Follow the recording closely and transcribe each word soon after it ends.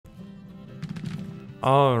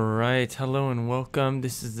All right, hello and welcome.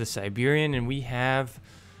 This is the Siberian, and we have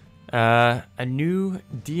a new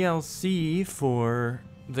DLC for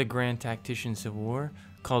the Grand Tactician Civil War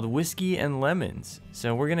called Whiskey and Lemons.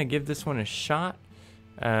 So we're gonna give this one a shot,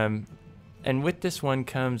 and with this one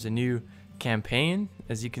comes a new campaign.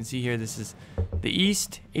 As you can see here, this is the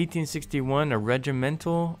East 1861, a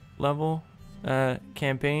regimental level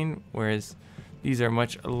campaign, whereas these are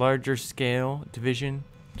much larger scale division.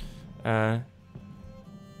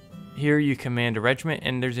 Here you command a regiment,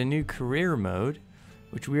 and there's a new career mode,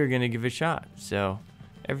 which we are going to give a shot. So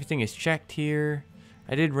everything is checked here.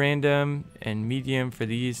 I did random and medium for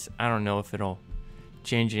these. I don't know if it'll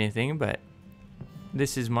change anything, but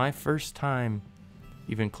this is my first time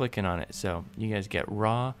even clicking on it. So you guys get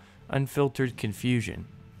raw, unfiltered confusion.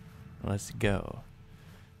 Let's go.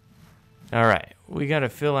 All right, we got to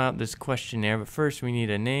fill out this questionnaire, but first we need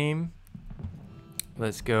a name.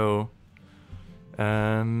 Let's go.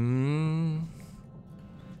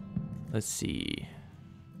 Let's see.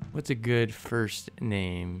 What's a good first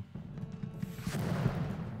name?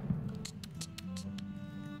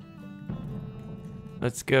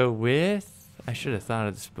 Let's go with, I should have thought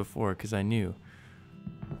of this before because I knew.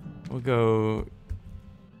 We'll go,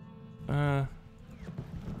 there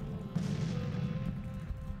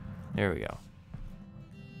we go.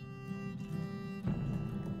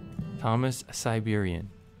 Thomas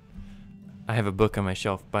Siberian. I have a book on my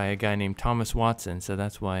shelf by a guy named Thomas Watson, so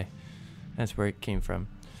that's where it came from.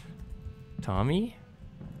 Tommy?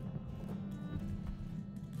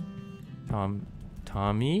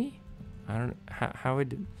 Tommy? I don't, how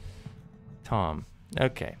would, Tom.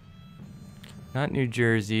 Okay. Not New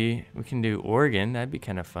Jersey. We can do Oregon. That'd be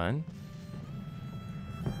kind of fun.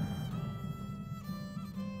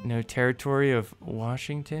 No territory of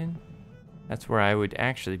Washington. That's where I would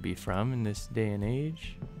actually be from in this day and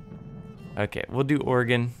age. Okay, we'll do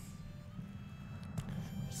Oregon.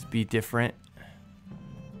 Just be different.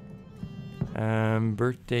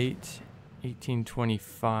 Birth date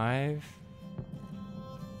 1825.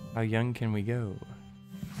 How young can we go?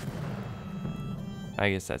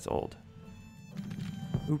 I guess that's old.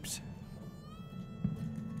 Oops.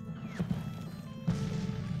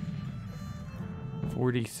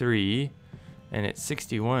 .43, and it's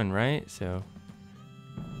 61, right? So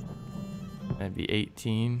that'd be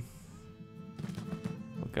 18.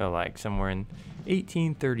 We'll go like somewhere in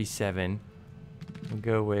 1837. We'll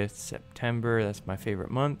go with September. That's my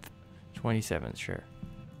favorite month. 27th, sure.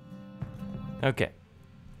 Okay.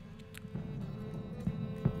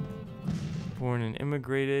 Born and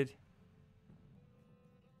immigrated.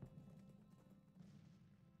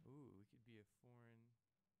 Ooh, we could be a foreign.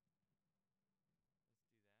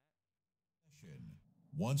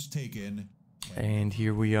 Once taken, and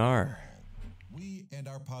here we are. We and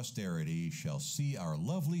our posterity shall see our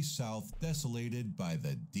lovely South desolated by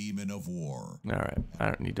the demon of war. All right, I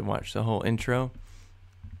don't need to watch the whole intro.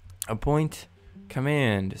 Appoint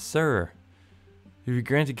command, sir. You be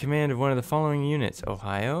granted command of one of the following units: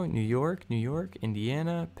 Ohio, New York,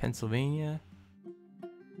 Indiana, Pennsylvania,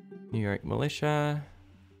 New York Militia,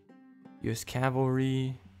 U.S.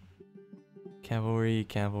 Cavalry,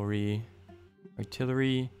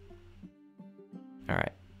 Artillery. All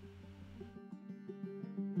right.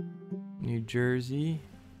 New Jersey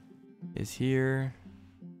is here.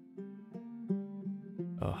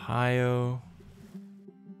 Ohio.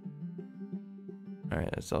 All right,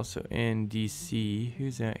 that's also in D.C.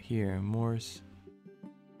 Who's out here? Morse.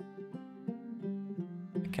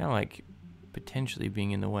 I kind of like potentially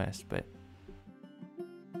being in the West, but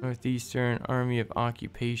Northeastern Army of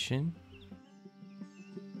Occupation.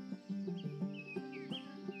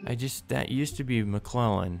 That used to be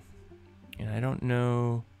McClellan, and I don't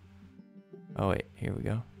know. Oh wait, here we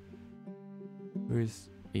go.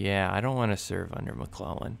 Yeah, I don't want to serve under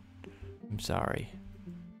McClellan. I'm sorry.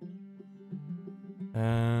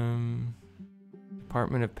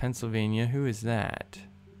 Department of Pennsylvania, who is that?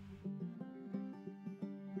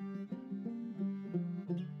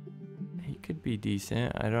 He could be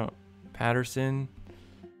decent. Patterson.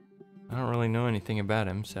 I don't really know anything about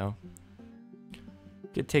him, so.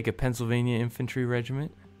 Could take a Pennsylvania infantry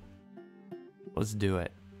regiment. Let's do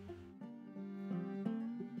it.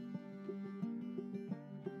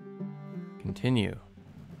 Continue.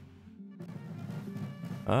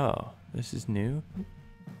 Oh, this is new.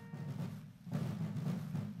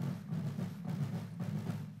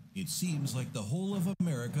 It seems like the whole of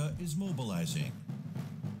America is mobilizing.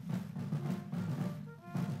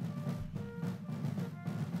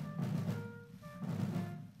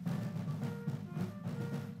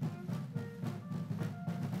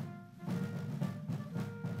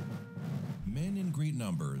 Men in in great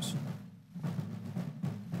numbers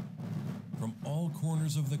from all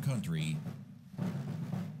corners of the country.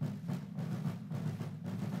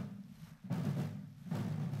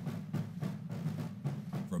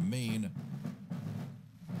 From Maine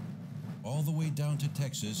all the way down to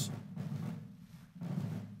Texas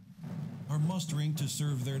are mustering to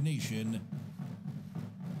serve their nation,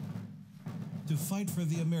 to fight for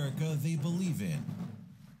the America they believe in.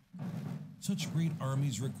 Such great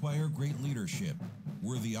armies require great leadership,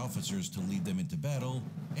 worthy officers to lead them into battle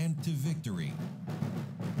and to victory.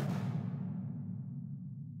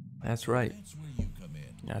 That's right. That's where you come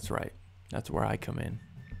in. That's right. That's where I come in.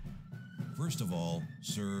 First of all,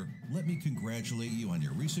 sir, let me congratulate you on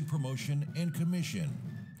your recent promotion and commission.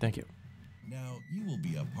 Thank you. Now, you will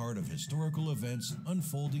be a part of historical events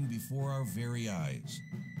unfolding before our very eyes.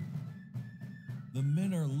 The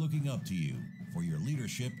men are looking up to you for your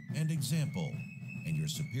leadership and example, and your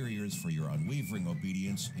superiors for your unwavering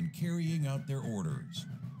obedience in carrying out their orders.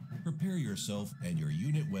 Prepare yourself and your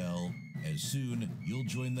unit well, as soon you'll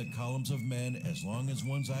join the columns of men as long as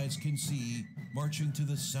one's eyes can see, marching to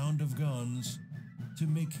the sound of guns to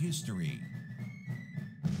make history.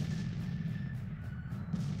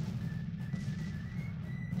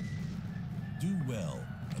 Do well,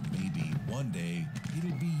 and maybe one day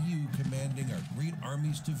it'll be you commanding our great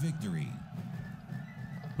armies to victory.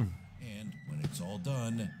 And when it's all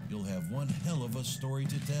done, you'll have one hell of a story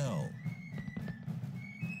to tell.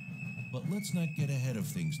 But let's not get ahead of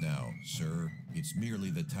things now, sir. It's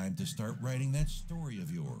merely the time to start writing that story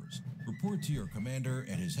of yours. Report to your commander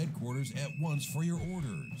at his headquarters at once for your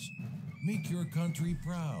orders. Make your country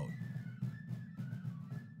proud.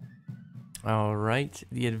 All right,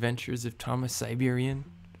 The Adventures of Thomas Siberian.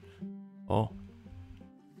 Oh.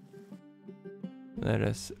 Let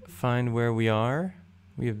us find where we are.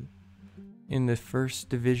 We have in the 1st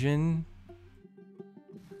Division.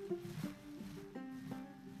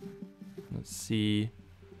 Let's see.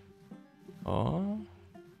 Oh.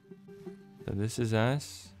 So this is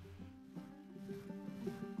us.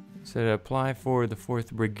 So to apply for the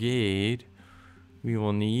 4th Brigade, we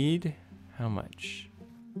will need how much?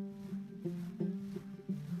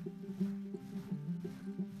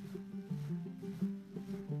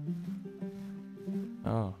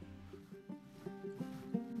 Oh.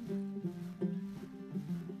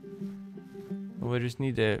 We'll just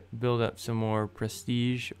need to build up some more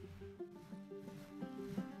prestige.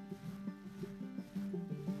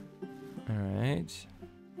 Alright.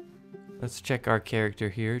 Let's check our character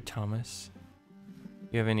here, Thomas.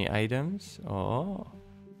 You have any items? Oh.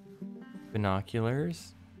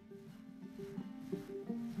 Binoculars.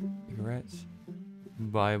 Cigarettes.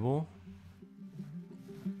 Bible.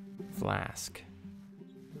 Flask.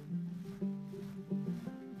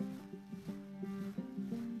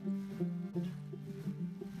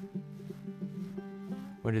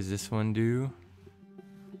 What does this one do?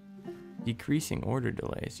 Decreasing order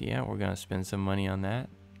delays. Yeah, we're gonna spend some money on that.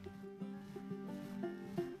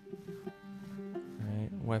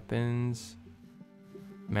 Alright, weapons.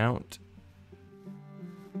 Mount.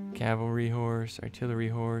 Cavalry horse, artillery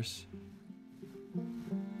horse.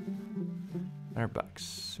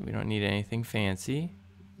 $100. We don't need anything fancy.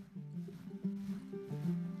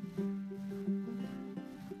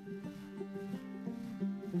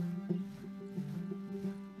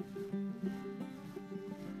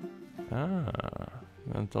 Ah,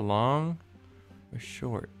 you want the long or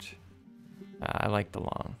short? I like the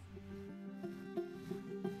long.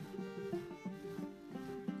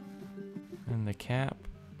 And the cap.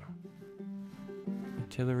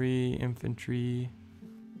 Artillery, infantry,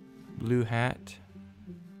 blue hat,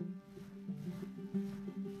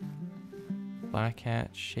 black hat,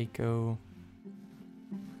 Shako.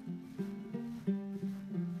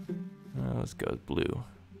 Let's go with blue.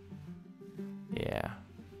 Yeah.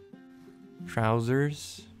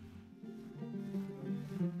 Trousers.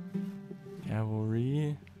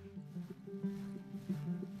 Cavalry.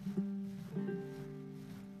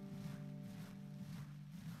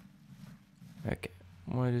 Okay.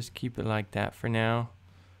 We'll just keep it like that for now.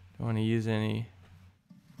 Don't want to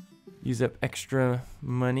use up extra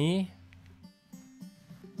money.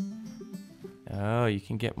 Oh, you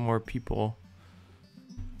can get more people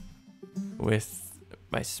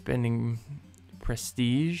by spending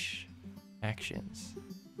prestige actions.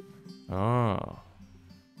 Oh.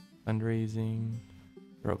 Fundraising.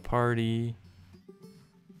 Throw a party.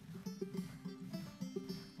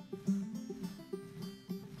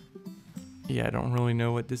 Yeah, I don't really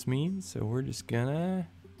know what this means, so we're just gonna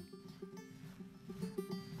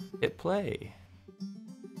hit play.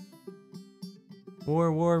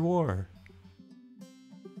 War, war, war.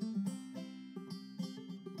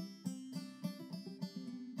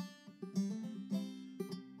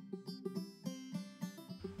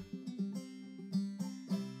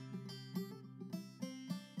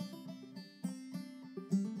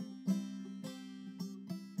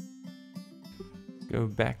 go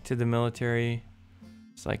back to the military.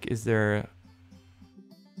 It's like, is there...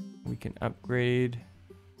 we can upgrade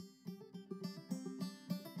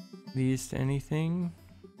these to anything?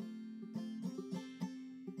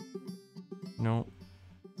 No.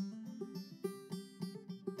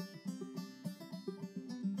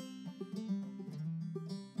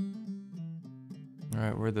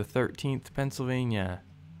 Alright, we're the 13th Pennsylvania.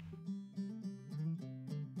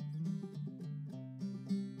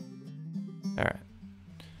 Alright.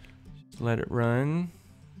 Just let it run.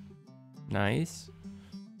 Nice.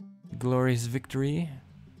 Glorious victory.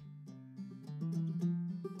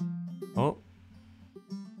 Oh.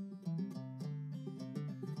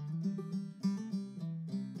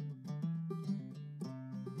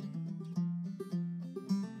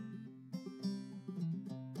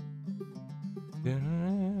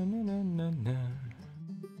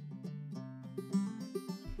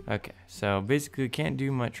 Okay, so basically can't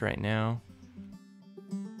do much right now.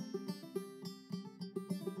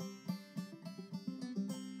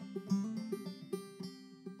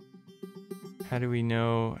 How do we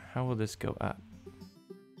know, how will this go up?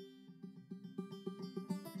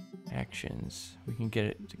 Actions. We can get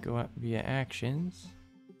it to go up via actions.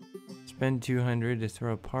 Spend 200 to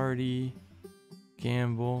throw a party.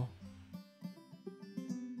 Gamble.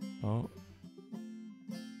 Oh.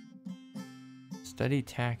 Study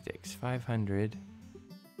tactics, 500.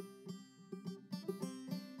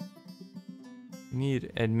 We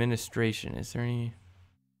need administration. Is there any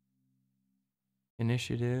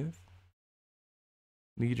initiative?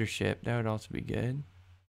 Leadership, that would also be good.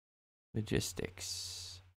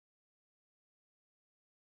 Logistics.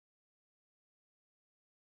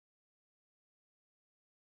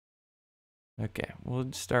 Okay,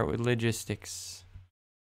 we'll start with logistics.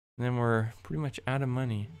 And then we're pretty much out of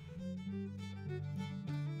money.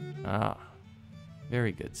 Ah,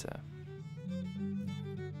 very good, sir.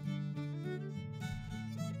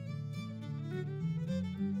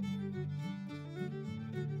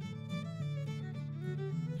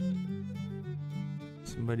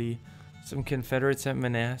 Somebody, some Confederates at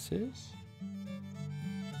Manassas.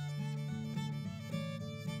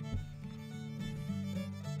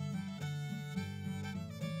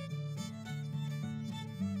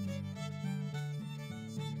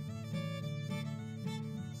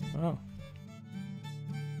 Oh.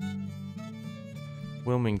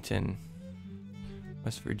 Wilmington,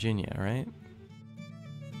 West Virginia, right?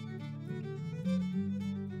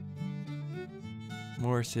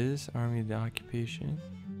 Morris's, Army of the Occupation.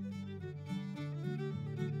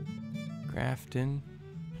 Grafton.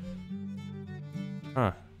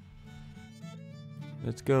 Huh.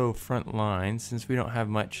 Let's go front line since we don't have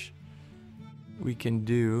much we can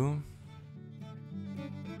do.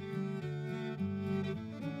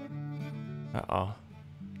 Uh-oh.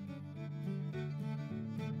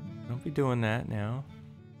 Don't be doing that now,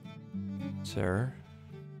 sir.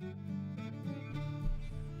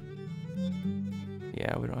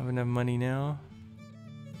 Yeah, we don't have enough money now.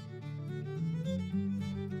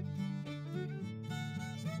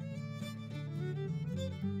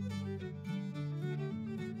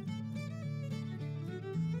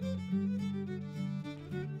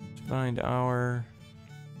 Let's find our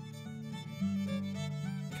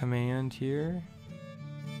command here.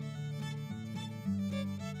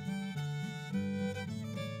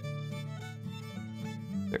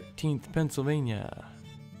 Pennsylvania.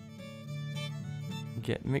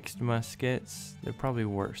 Get mixed muskets. They're probably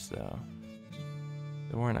worse though.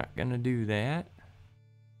 So we're not gonna do that.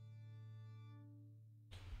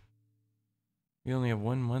 We only have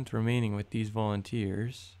 1 month remaining with these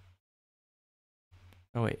volunteers.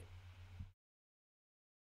 Oh wait.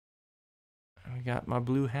 I got my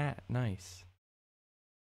blue hat. Nice.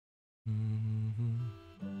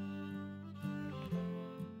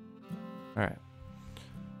 Alright.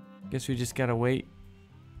 Guess we just gotta wait.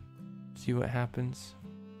 See what happens.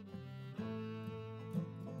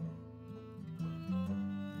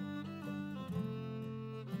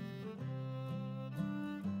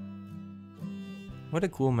 What a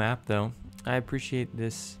cool map though. I appreciate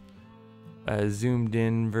this zoomed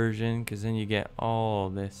in version because then you get all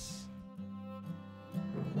this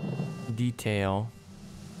detail.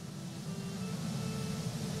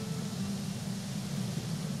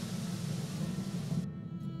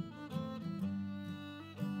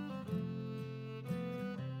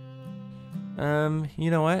 You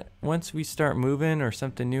know what? Once we start moving or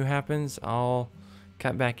something new happens, I'll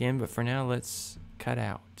cut back in, but for now, let's cut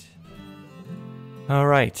out.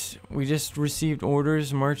 Alright, we just received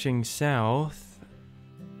orders marching south.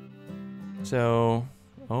 So,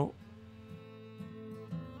 oh.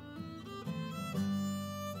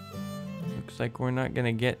 Looks like we're not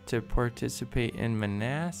gonna get to participate in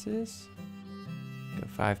Manassas. Got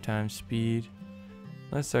 5 times speed.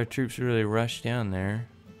 Unless our troops really rush down there.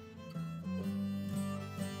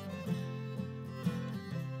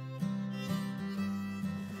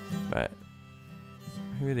 But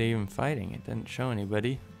who are they even fighting? It doesn't show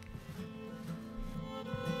anybody.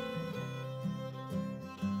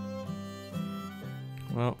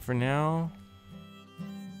 Well, for now.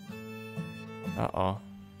 Uh-oh.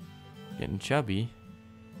 Getting chubby.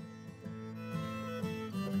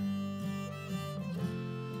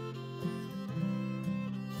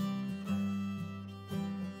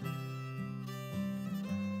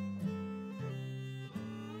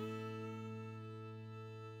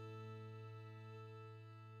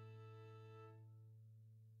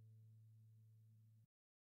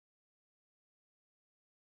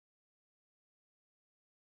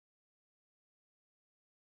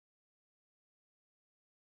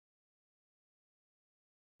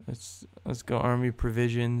 Let's go army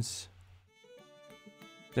provisions.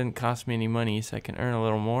 Didn't cost me any money, so I can earn a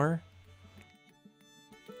little more.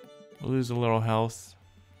 Lose a little health.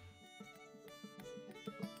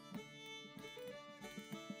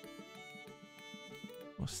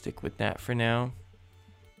 We'll stick with that for now.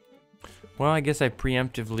 Well, I guess I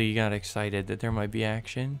preemptively got excited that there might be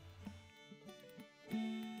action.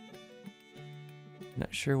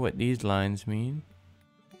 Not sure what these lines mean.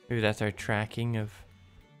 Maybe that's our tracking of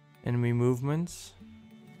enemy movements.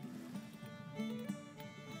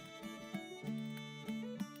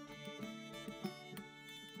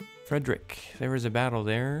 Frederick, there was a battle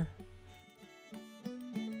there.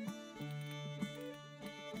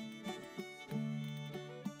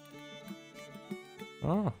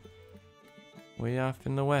 Oh, way off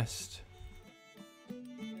in the west,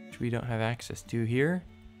 which we don't have access to here.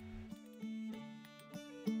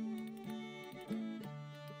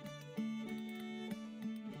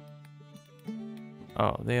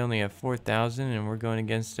 Oh, they only have 4,000 and we're going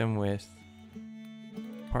against them with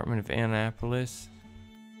Department of Annapolis.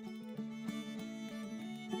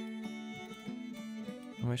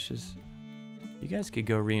 How much is... You guys could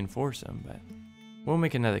go reinforce them, but we'll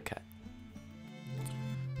make another cut.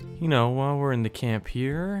 You know, while we're in the camp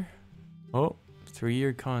here... Oh,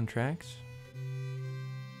 3-year contracts.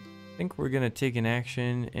 I think we're going to take an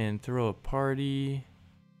action and throw a party.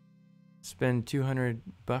 Spend 200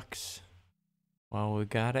 bucks. Well, we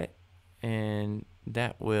got it, and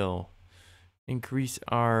that will increase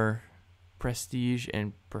our prestige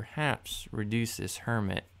and perhaps reduce this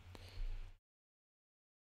hermit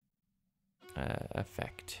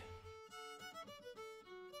effect.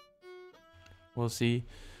 We'll see.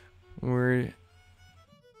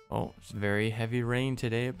 Oh, it's very heavy rain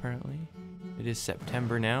today, apparently. It is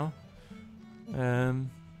September now. The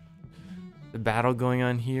battle going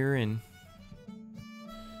on here in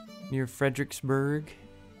near Fredericksburg.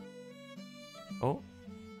 Oh.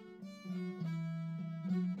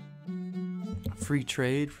 Free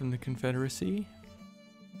trade from the Confederacy.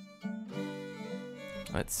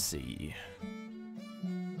 Let's see.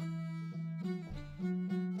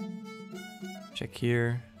 Check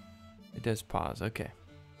here. It does pause. Okay.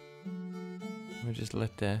 We'll just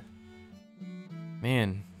let the...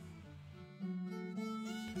 Man.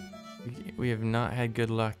 We have not had good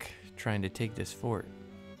luck trying to take this fort.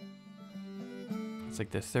 It's like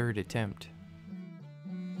the 3rd attempt.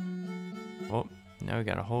 Oh, now we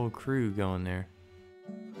got a whole crew going there.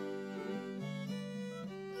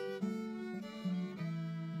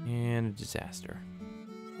 And a disaster.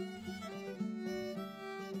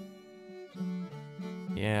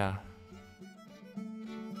 Yeah.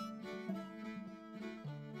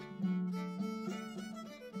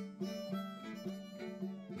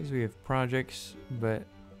 Because we have projects, but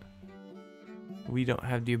we don't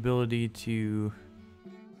have the ability to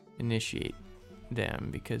initiate them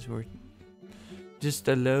because we're just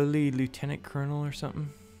a lowly lieutenant colonel or something.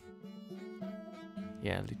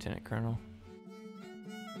 Yeah, lieutenant colonel.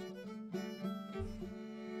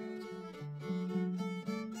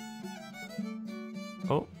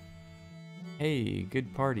 Oh, hey,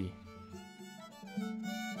 good party.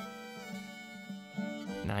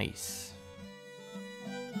 Nice.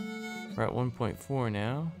 We're at 1.4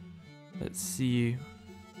 now. Let's see.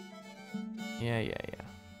 Yeah.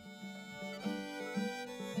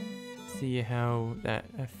 See how that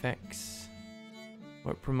affects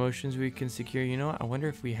what promotions we can secure. You know what? I wonder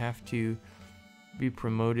if we have to be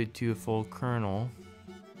promoted to a full colonel.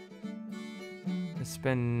 Let's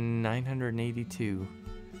spend 982.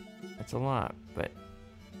 That's a lot, but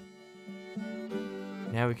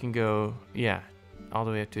now we can go, yeah, all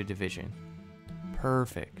the way up to a division.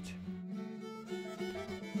 Perfect.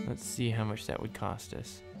 Let's see how much that would cost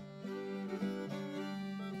us.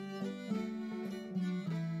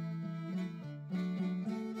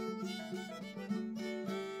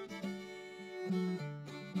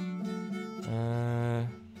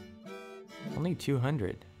 Only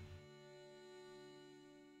 200.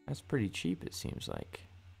 That's pretty cheap, it seems like.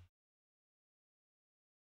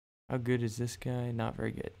 How good is this guy? Not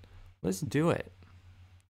very good. Let's do it.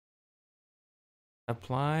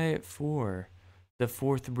 Apply for the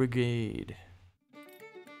 4th Brigade.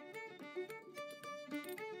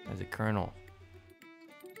 As a colonel.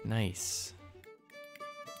 Nice.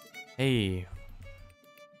 Hey.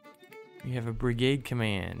 We have a brigade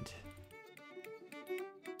command.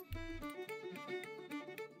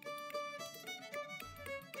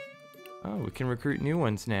 Oh, we can recruit new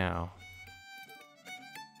ones now.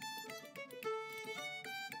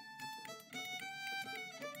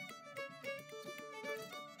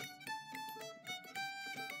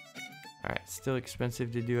 Alright, still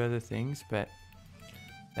expensive to do other things, but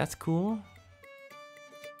that's cool.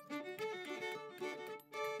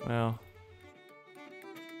 Well,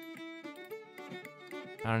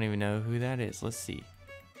 I don't even know who that is. Let's see.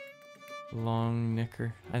 Long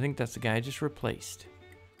knicker. I think that's the guy I just replaced.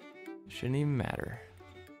 Shouldn't even matter.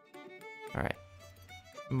 Alright.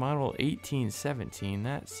 Model 1817.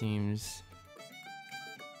 That seems...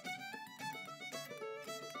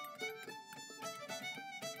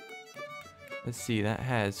 Let's see. That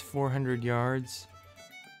has 400 yards.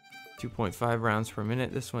 2.5 rounds per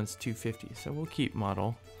minute. This one's 250. So we'll keep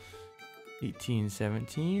model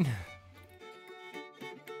 1817.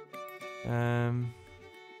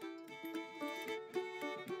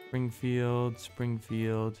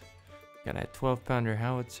 Springfield. Got a 12-pounder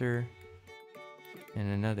howitzer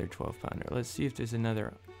and another 12-pounder. Let's see if there's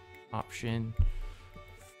another option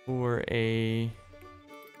for a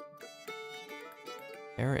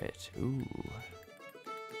Barrett. Ooh.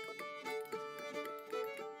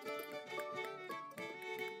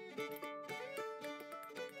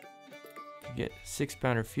 Get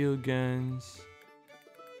 6-pounder field guns.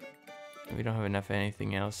 We don't have enough of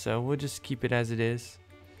anything else, so we'll just keep it as it is.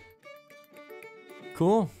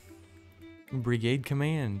 Cool. Brigade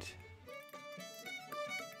command.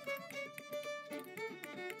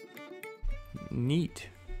 Neat.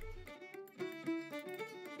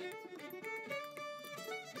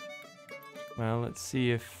 Well, let's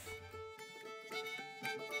see if...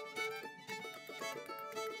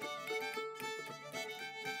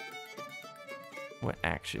 What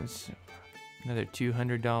actions? Another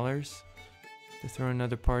 $200 to throw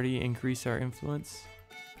another party, increase our influence.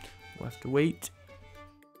 We'll have to wait.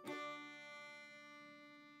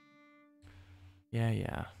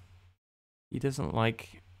 Yeah. He doesn't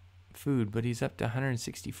like food, but he's up to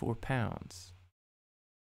 164 pounds.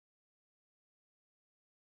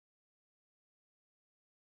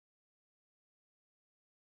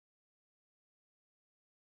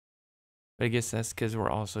 But I guess that's because we're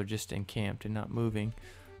also just encamped and not moving.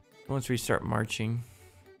 Once we start marching,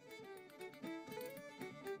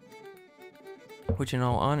 which in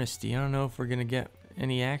all honesty, I don't know if we're gonna get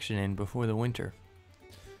any action in before the winter.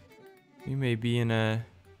 We may be in a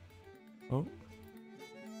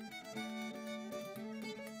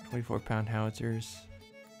 24-pound howitzers.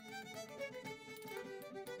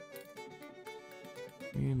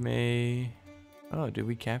 We may... Oh, did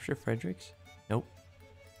we capture Fredericks? Nope.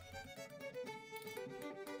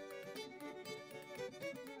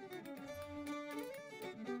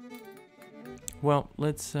 Well,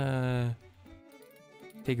 let's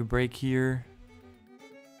take a break here.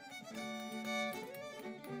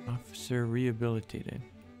 Officer rehabilitated.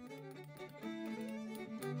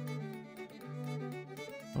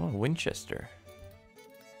 Oh, Winchester.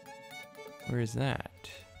 Where is that?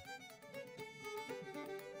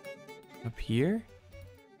 Up here?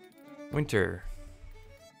 Winter.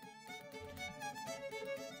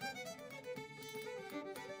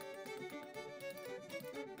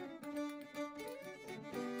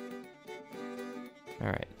 All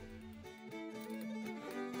right.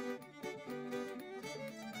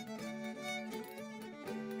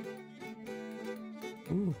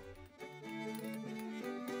 Ooh.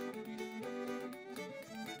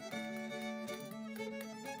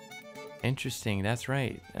 Interesting. That's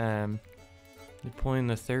right. Napoleon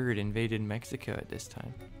III invaded Mexico at this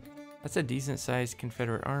time. That's a decent-sized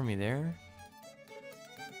Confederate army there.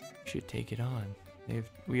 Should take it on.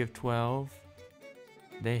 We have 12.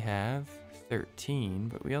 They have 13,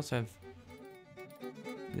 but we also have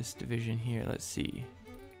this division here. Let's see.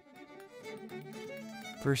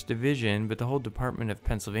 1st Division, but the whole Department of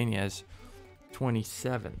Pennsylvania has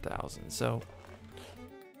 27,000. So,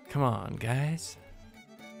 come on, guys.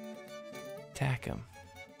 attack him.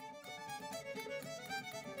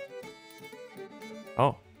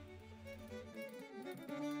 Oh.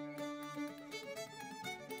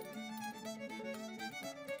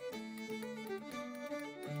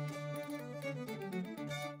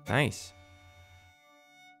 Nice.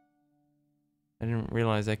 I didn't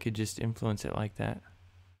realize I could just influence it like that.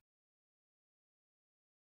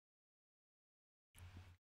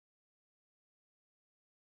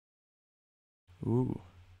 Ooh.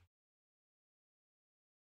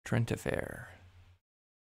 Trent Affair.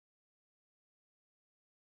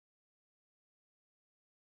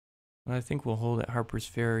 Well, I think we'll hold at Harper's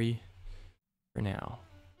Ferry for now.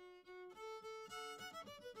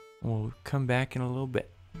 We'll come back in a little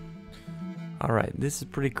bit. Alright, this is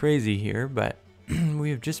pretty crazy here, but we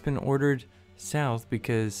have just been ordered south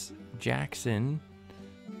because Jackson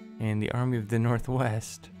and the Army of the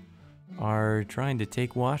Northwest are trying to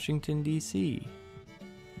take Washington, D.C.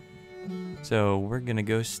 So we're gonna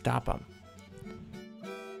go stop them.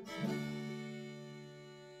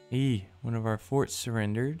 One of our forts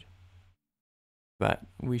surrendered, but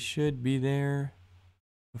we should be there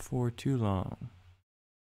before too long.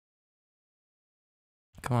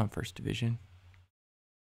 Come on, 1st Division.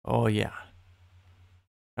 Oh yeah.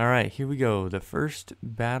 Alright, here we go. The first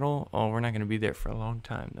battle. Oh, we're not gonna be there for a long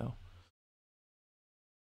time though.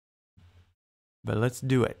 But let's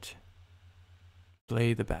do it.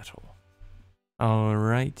 Play the battle.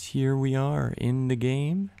 Alright, here we are in the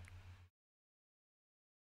game.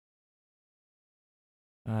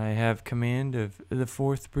 I have command of the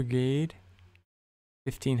 4th Brigade,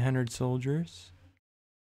 1,500 soldiers.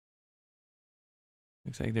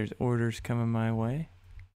 Looks like there's orders coming my way.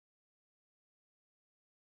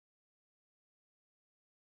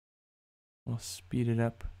 We'll speed it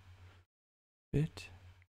up a bit.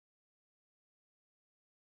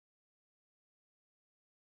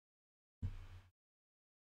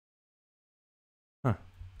 Huh.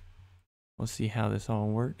 We'll see how this all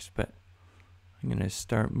works, but I'm going to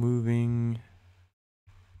start moving.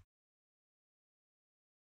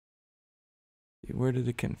 Where did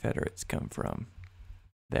the Confederates come from?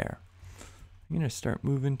 There. I'm going to start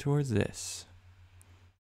moving towards this.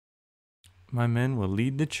 My men will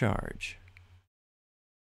lead the charge.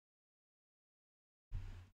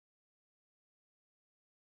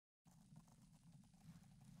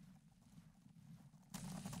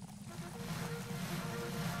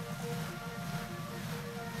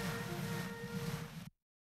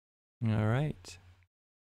 All right.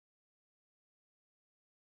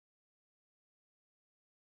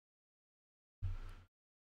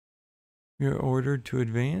 You're ordered to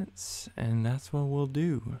advance, and that's what we'll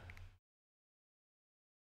do.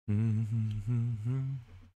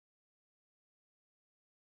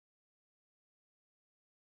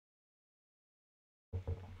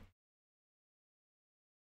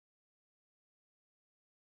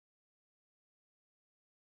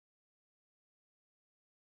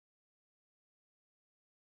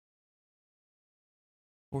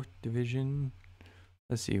 Fourth Division.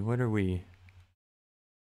 Let's see, what are we?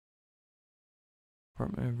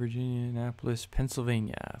 Department of Virginia, Annapolis,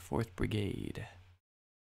 Pennsylvania, 4th Brigade.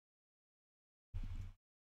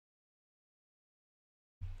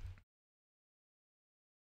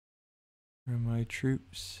 Where are my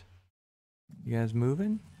troops? You guys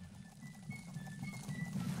moving?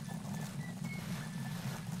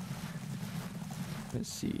 Let's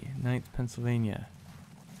see, 9th Pennsylvania.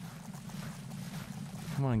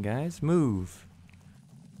 Come on, guys, move.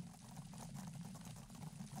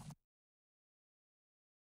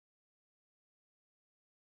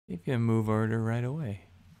 Give you a move order right away.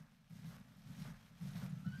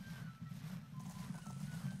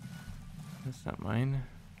 That's not mine.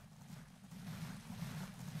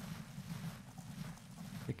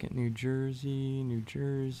 Second New Jersey, New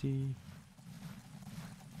Jersey.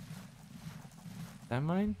 Is that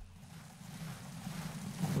mine?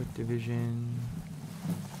 What division?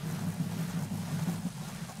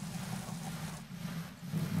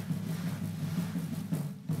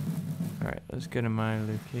 Alright, let's go to my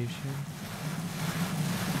location.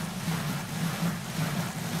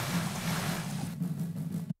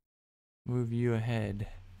 Move you ahead.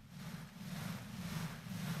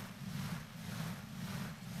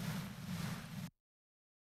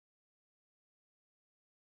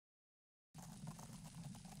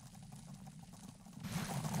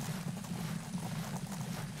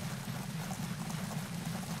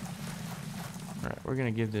 Alright, we're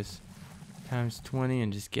gonna give this times 20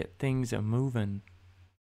 and just get things a moving.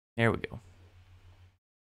 There we go.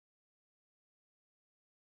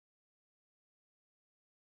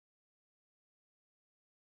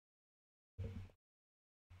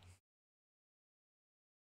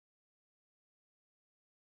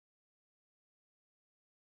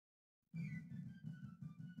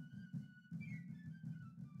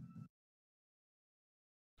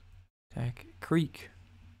 Attack Creek.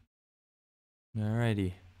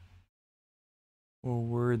 Alrighty. We'll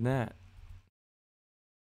word that.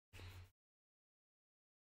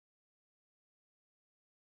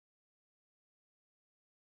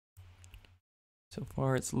 So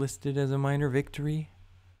far it's listed as a minor victory.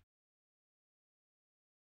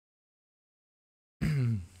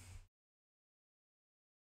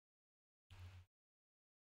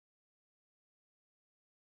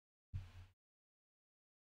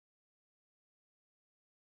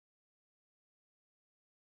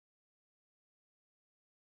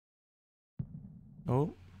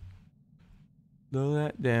 Oh. Slow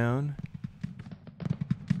that down.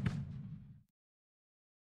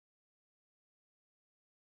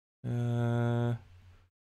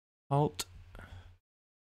 Halt.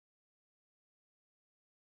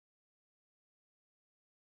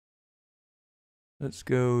 Let's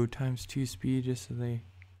go ×2 speed just so they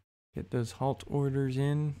get those halt orders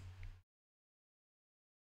in.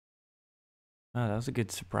 Ah, that was a good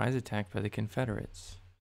surprise attack by the Confederates.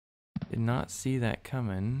 Did not see that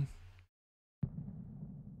coming.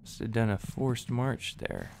 Must have done a forced march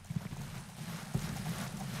there.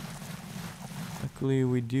 Luckily,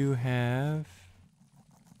 we do have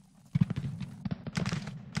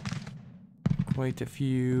quite a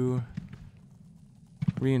few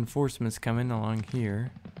reinforcements coming along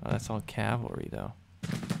here. Oh, that's all cavalry, though.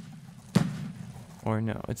 Or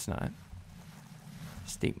no, it's not.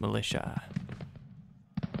 State militia.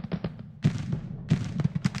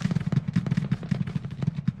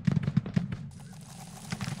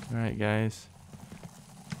 Alright, guys.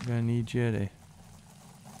 I'm gonna need you to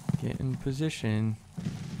get in position.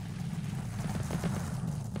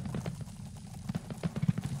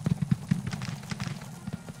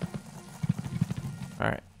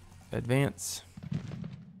 Alright, advance.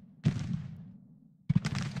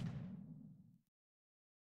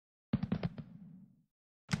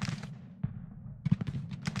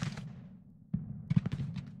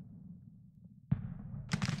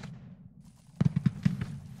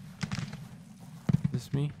 Is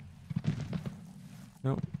this me?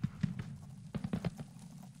 Nope.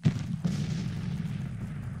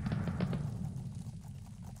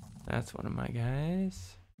 That's one of my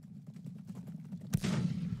guys.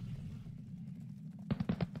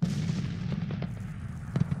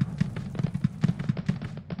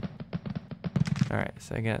 Alright,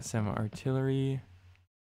 so I got some artillery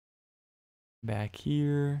back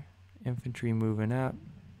here, infantry moving up,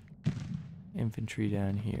 infantry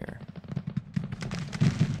down here.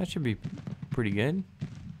 That should be pretty good.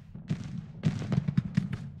 This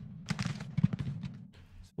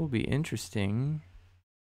will be interesting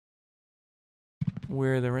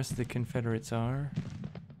where the rest of the Confederates are.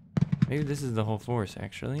 Maybe this is the whole force,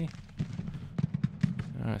 actually.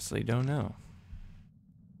 I honestly don't know.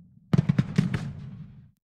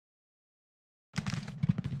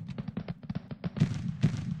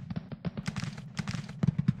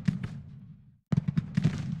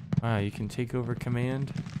 Wow, you can take over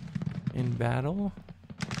command in battle.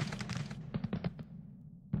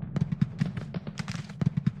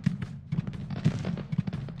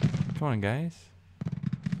 Come on, guys.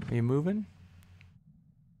 Are you moving?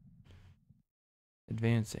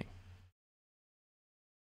 Advancing.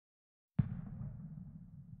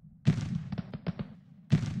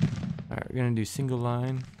 Alright, we're gonna do single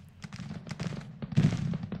line.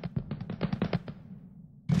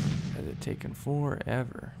 Has it taken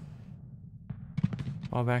forever?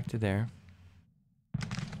 All back to there.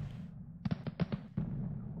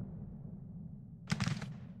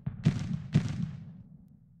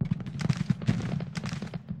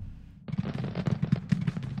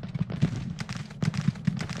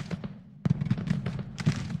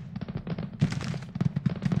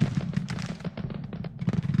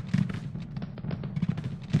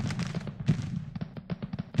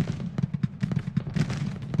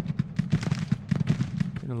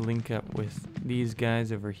 Link up with these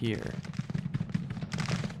guys over here.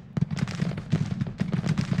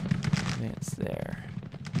 Advance there.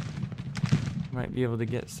 Might be able to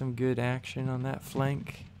get some good action on that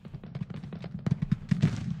flank.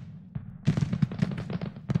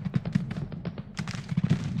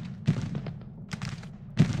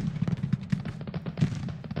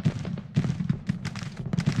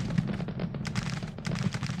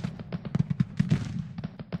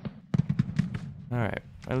 Alright.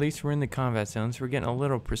 At least we're in the combat zone, so we're getting a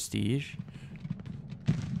little prestige.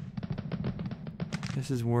 This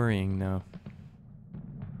is worrying, though.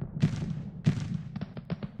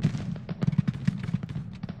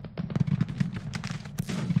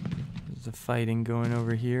 There's the fighting going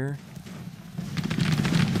over here.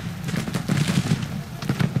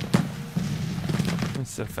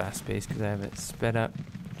 It's so fast paced because I have it sped up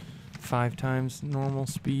 5 times normal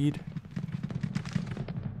speed.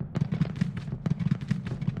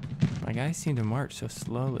 My guys seem to march so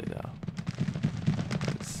slowly though.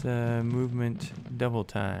 It's movement double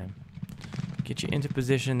time. Get you into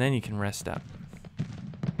position, then you can rest up.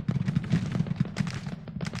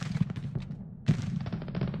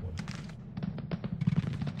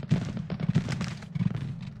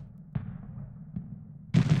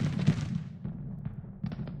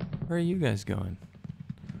 Where are you guys going?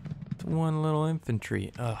 It's one little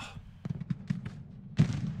infantry. Ugh.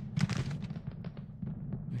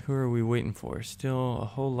 Who are we waiting for? Still a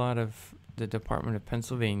whole lot of the Department of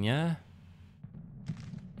Pennsylvania.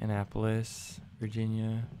 Annapolis,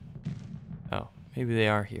 Virginia. Oh, maybe they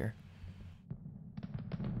are here.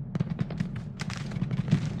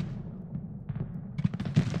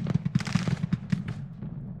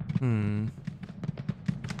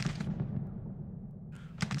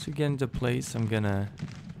 Once we get into place, I'm gonna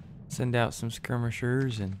send out some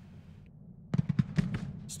skirmishers and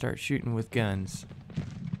start shooting with guns.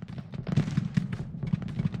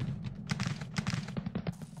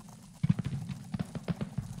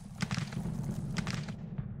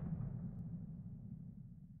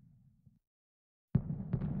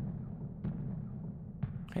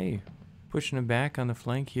 Hey, pushing it back on the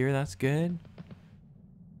flank here, that's good.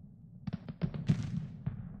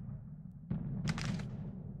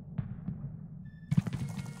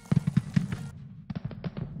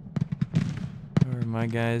 What are my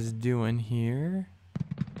guys doing here?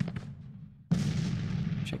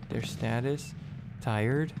 Check their status.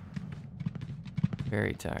 Tired.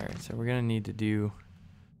 Very tired. So we're gonna need to do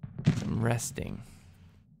some resting.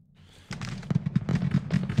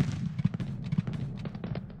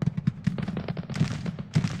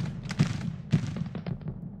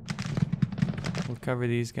 We'll cover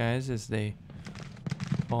these guys as they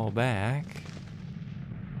fall back.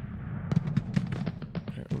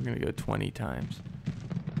 We're gonna go 20 times.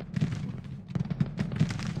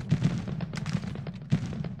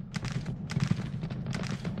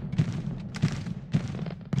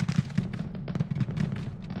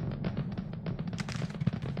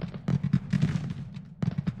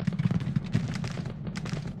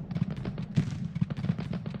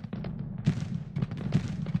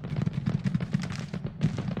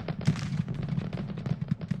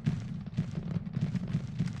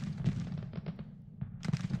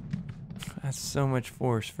 That's so much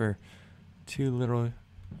force for 2 little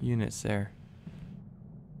units there.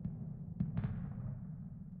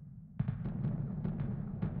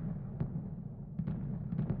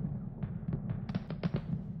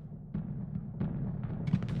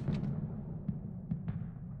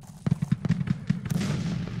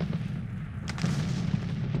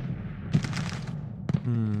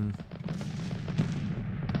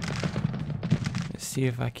 Let's see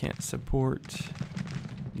if I can't support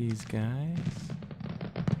these guys.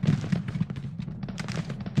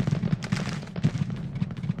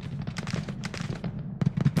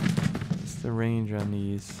 What's the range on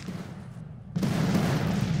these?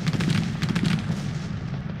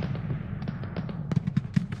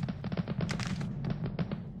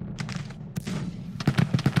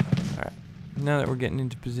 Alright, now that we're getting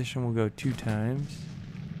into position, we'll go 2 times.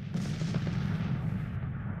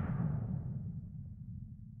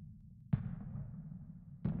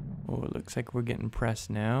 Oh, it looks like we're getting pressed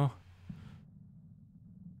now.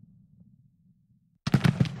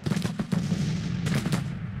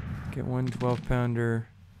 Get one 12-pounder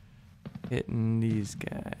hitting these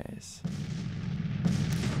guys.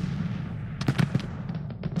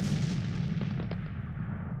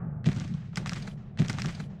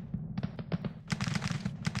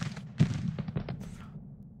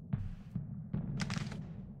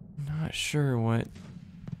 Not sure what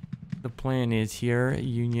the plan is here,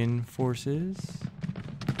 Union forces.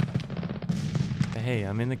 But hey,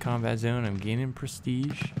 I'm in the combat zone. I'm gaining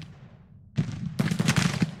prestige.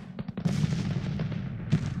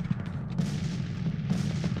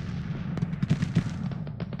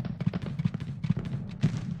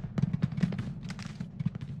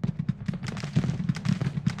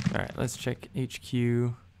 Alright, let's check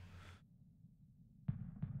HQ.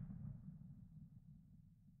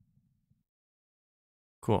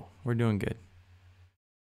 Cool, we're doing good.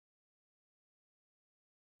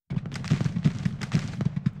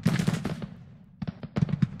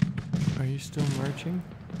 Are you still marching?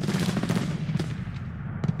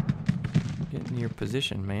 Get in your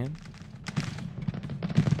position, man.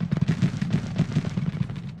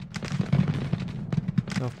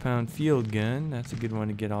 12-pound field gun, that's a good one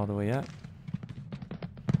to get all the way up.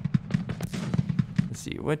 Let's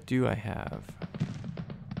see, what do I have?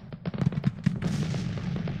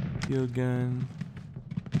 Field gun.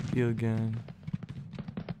 Field gun.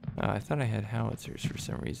 Oh, I thought I had howitzers for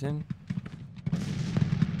some reason.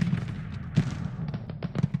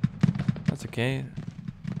 That's okay.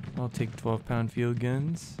 I'll take 12-pound field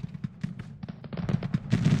guns.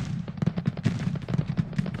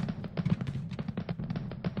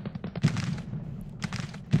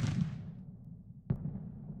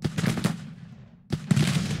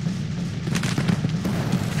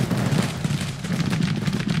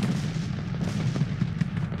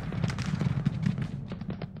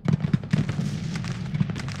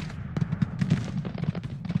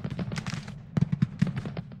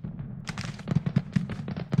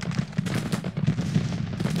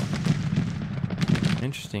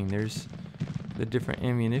 Interesting, there's the different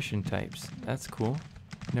ammunition types. That's cool.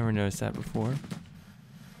 Never noticed that before.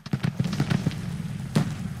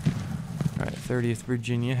 Alright, 30th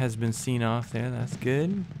Virginia has been seen off there. That's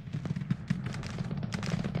good.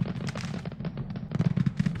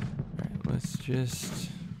 Alright, let's just...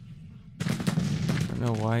 I don't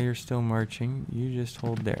know why you're still marching. You just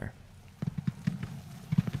hold there.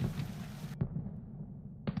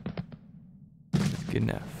 That's good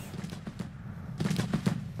enough.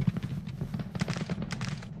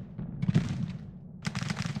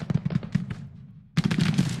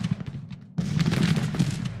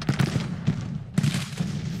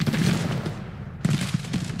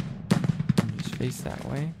 Face that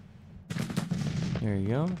way. There you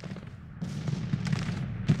go.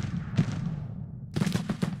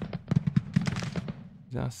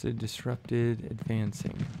 Exhausted, disrupted,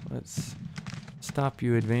 advancing. Let's stop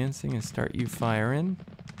you advancing and start you firing.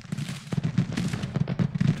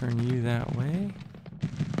 Turn you that way.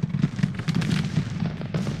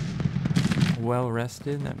 Well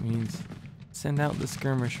rested, that means send out the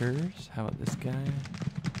skirmishers. How about this guy?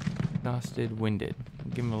 Exhausted, winded.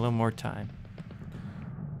 Give him a little more time.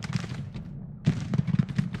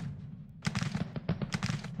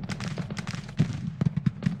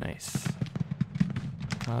 Nice.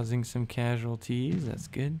 Causing some casualties, that's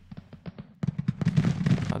good.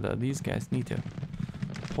 Although these guys need to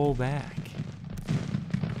pull back.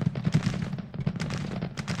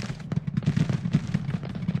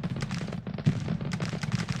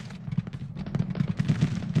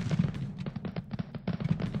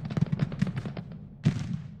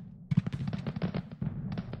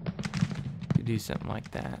 Could do something like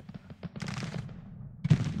that.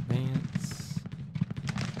 Advance.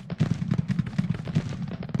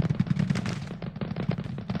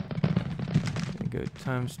 Go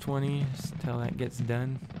times 20 until that gets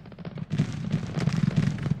done.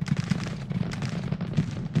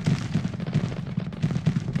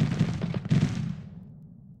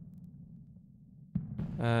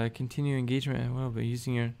 Continue engagement. Well, but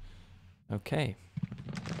using your... Okay.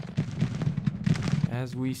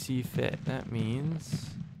 As we see fit. That means...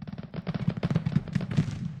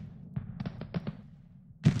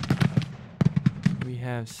 we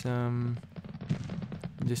have some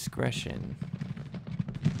discretion.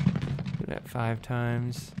 Put that 5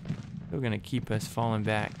 times. They're going to keep us falling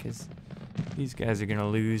back because these guys are going to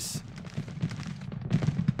lose.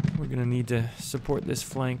 We're going to need to support this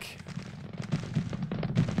flank.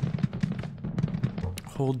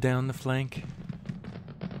 Hold down the flank.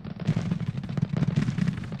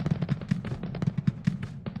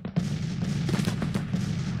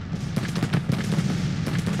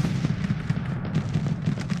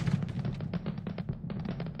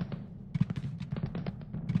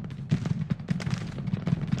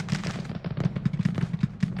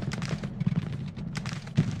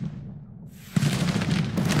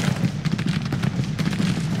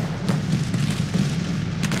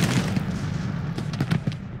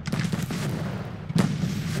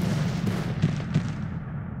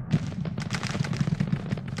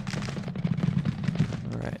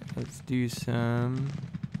 Do some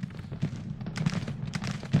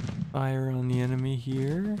fire on the enemy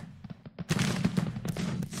here.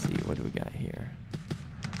 Let's see, what do we got here?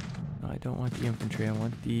 No, I don't want the infantry, I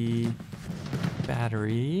want the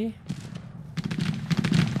battery.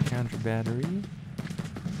 Counter battery. And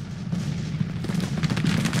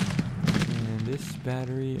this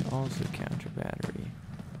battery also counter battery.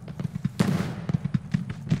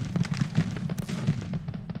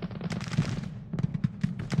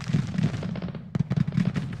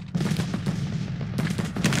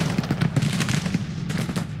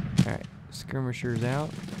 Skirmishers out.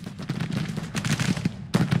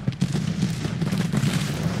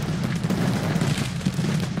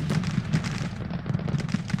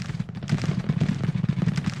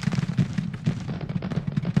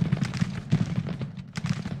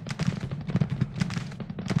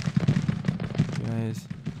 Guys,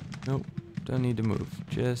 Nope, don't need to move.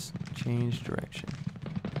 Just change direction.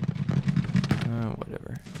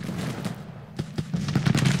 Whatever.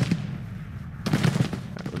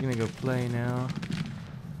 Alright, we're gonna go play now.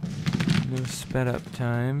 No sped up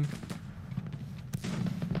time.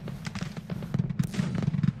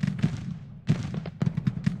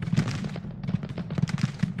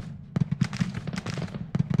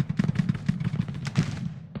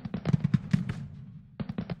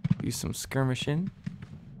 Do some skirmishing.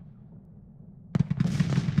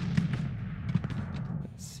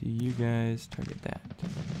 Let's see you guys target that.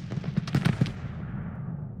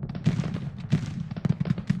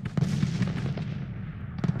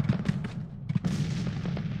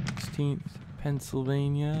 16th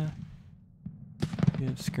Pennsylvania. We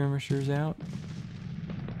have skirmishers out.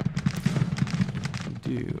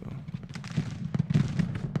 We do.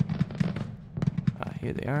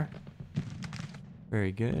 Here they are.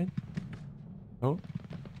 Very good. Oh.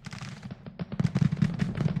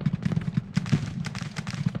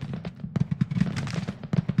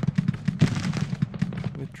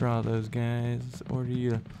 Withdraw those guys. Order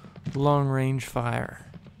you long range fire.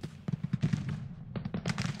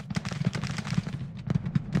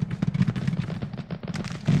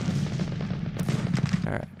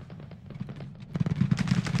 Alright.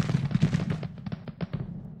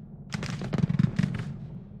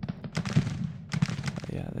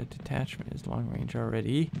 Yeah, the detachment is long range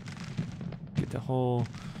already. Get the whole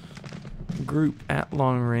group at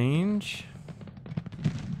long range.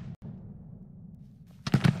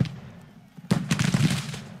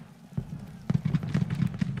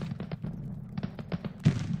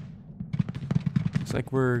 Looks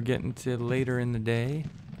like we're getting to later in the day.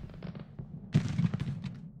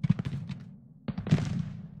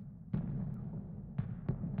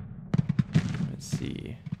 Let's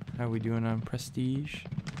see. How are we doing on prestige?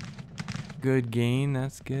 Good gain.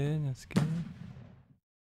 That's good. That's good.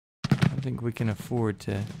 I don't think we can afford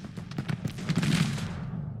to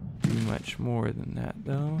do much more than that,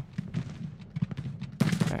 though. In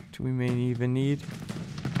fact, we may even need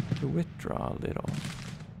to withdraw a little.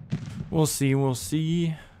 We'll see. We'll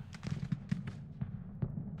see.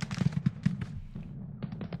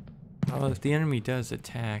 Well, if the enemy does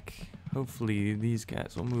attack, hopefully these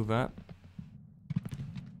guys will move up.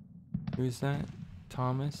 Who is that?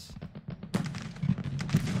 Thomas?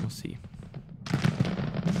 We'll see.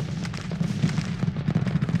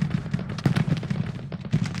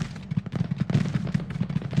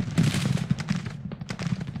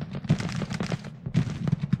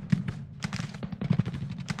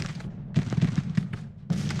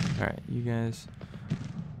 Alright, you guys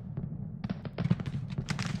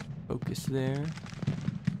focus there.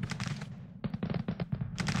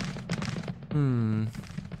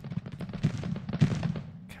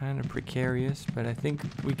 Kind of precarious, but I think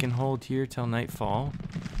we can hold here till nightfall.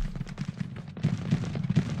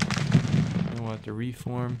 And we'll have to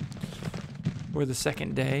reform for the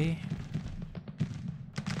second day.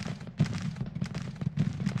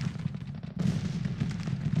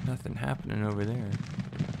 Nothing happening over there.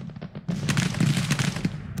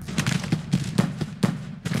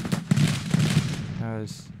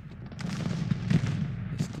 How's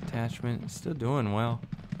this detachment? It's still doing well.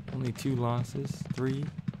 Only 2 losses, 3.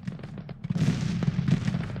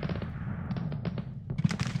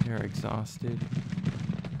 They're exhausted.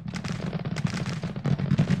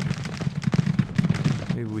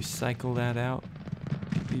 Maybe we cycle that out.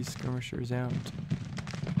 Get these skirmishers out.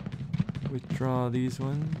 Withdraw these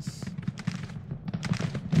ones.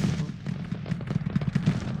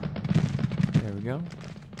 There we go.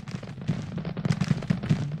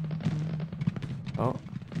 Oh,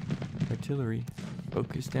 artillery.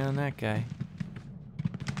 Focus down that guy.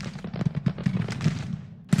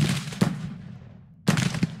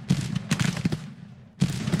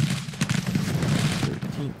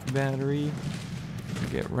 13th battery.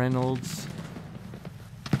 Get Reynolds.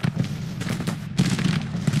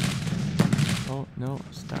 Oh, no,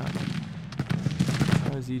 stop.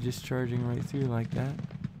 How is he just charging right through like that?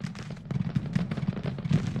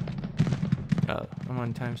 Oh, I'm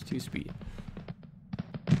on ×2 speed.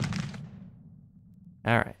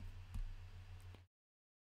 Alright.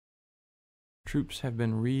 Troops have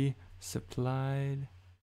been resupplied.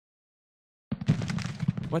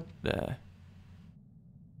 What the?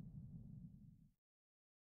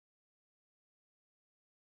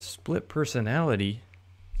 Split personality?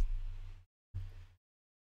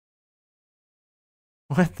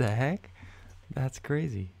 What the heck? That's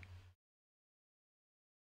crazy.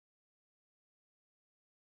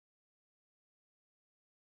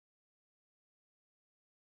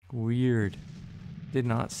 Weird. Did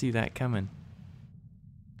not see that coming.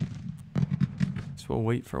 So we'll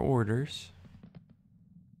wait for orders.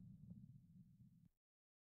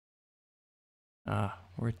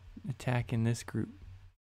 We're attacking this group.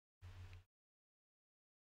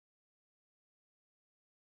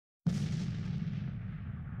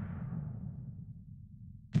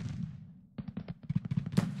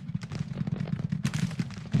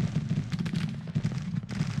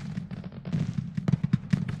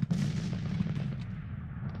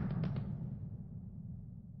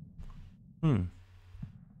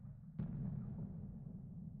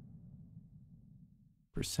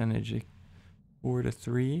 Percentage 4 to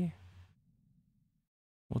 3.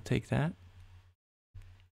 We'll take that.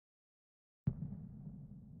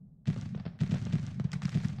 I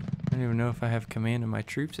don't even know if I have command of my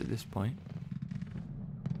troops at this point.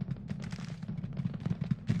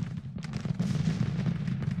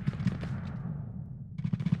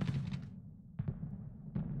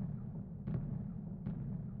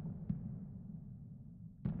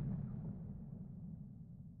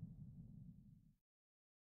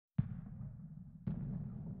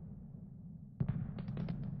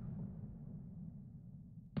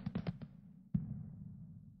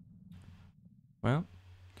 Well,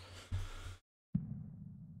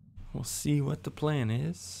 we'll see what the plan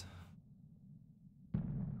is.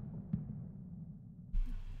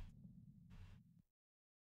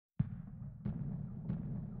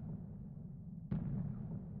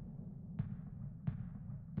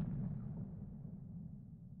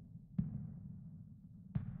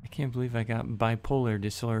 I can't believe I got bipolar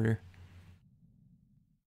disorder.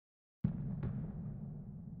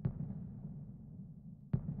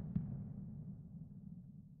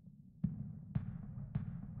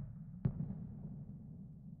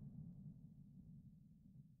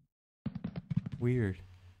 Weird.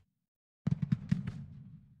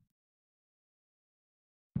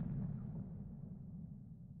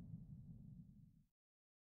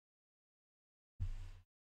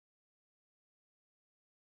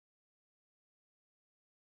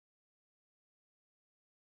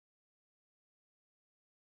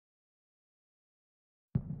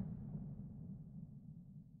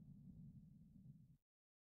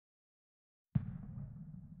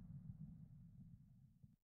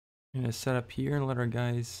 I'm gonna set up here and let our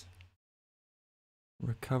guys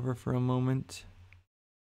recover for a moment.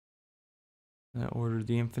 And order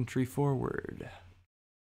the infantry forward.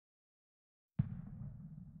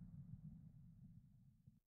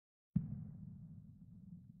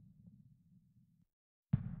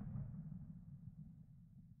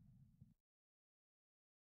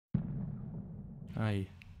 Aye.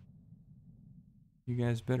 You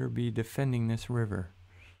guys better be defending this river.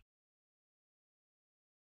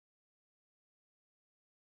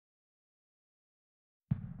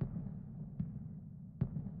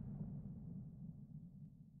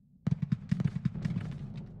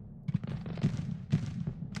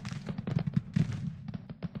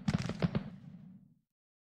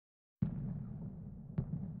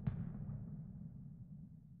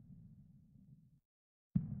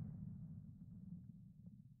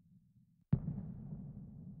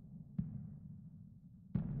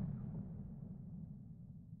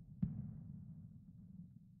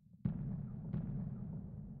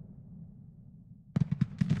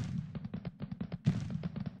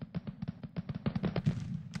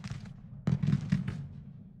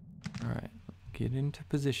 Get into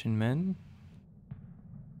position, men.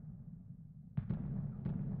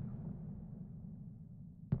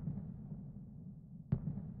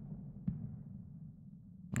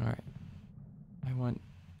 Alright. I want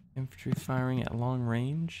infantry firing at long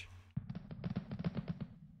range.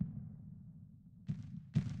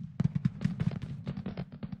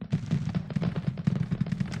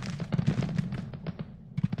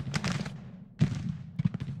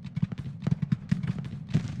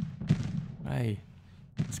 Hey,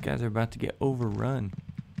 these guys are about to get overrun.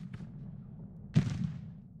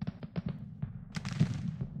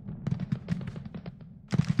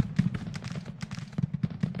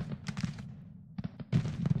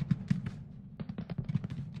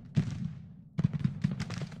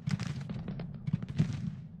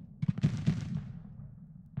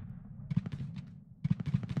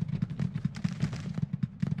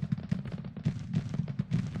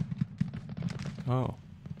 Oh.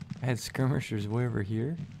 I had skirmishers way over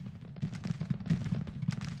here.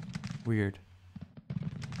 Weird.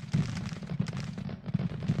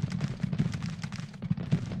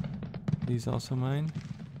 These also mine?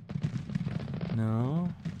 No.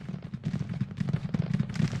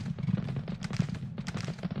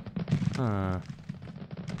 Huh.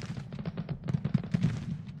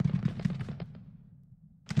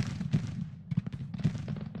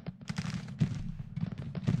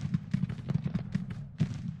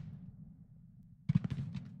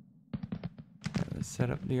 set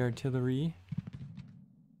up the artillery.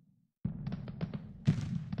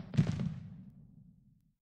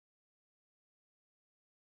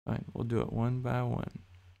 Fine, we'll do it one by one.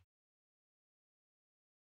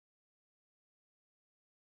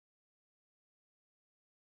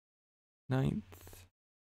 9th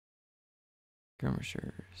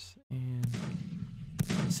skirmishers and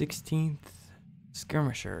 16th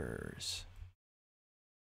skirmishers.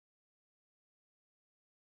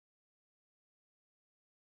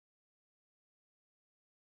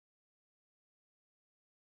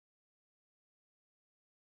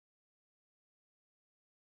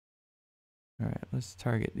 All right, let's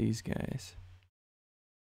target these guys.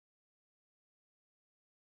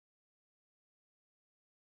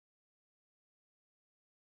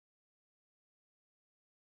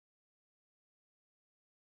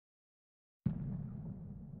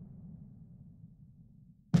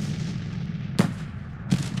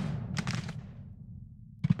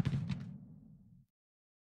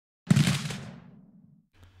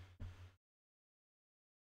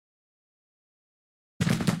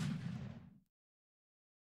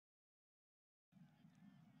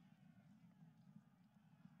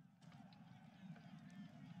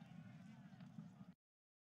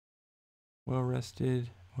 Well rested,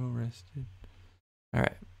 well rested. All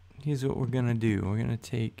right, here's what we're gonna do. We're gonna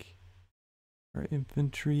take our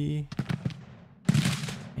infantry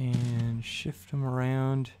and shift them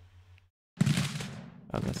around.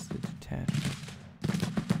 Oh, that's the detachment.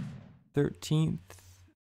 13th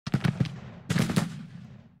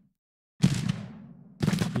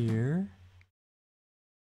here.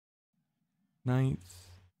 9th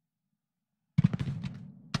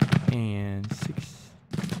and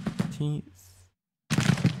 16th.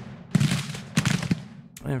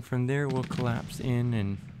 And from there we'll collapse in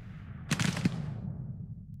and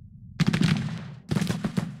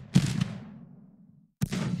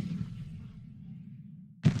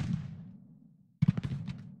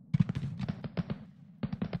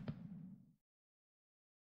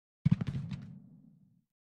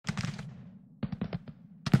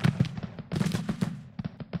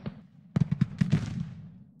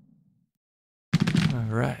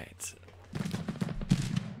right.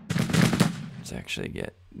 Let's actually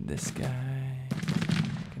get this guy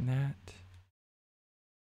and that.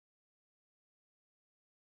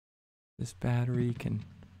 This battery can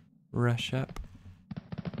rush up.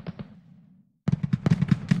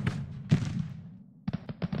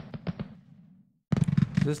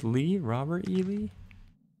 Is this Lee? Robert E. Lee?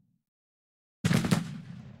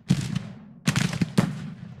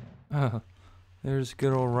 Oh, there's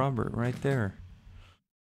good old Robert right there.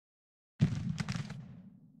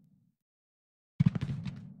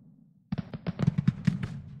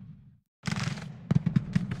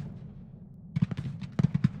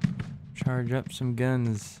 Charge up some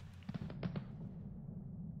guns.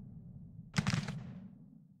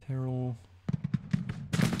 Terrell.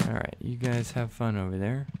 Alright, you guys have fun over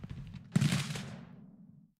there.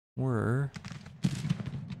 We're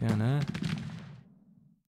gonna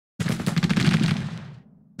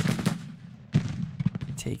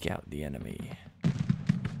take out the enemy.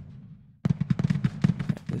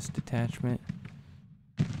 Got this detachment.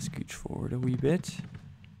 Scooch forward a wee bit.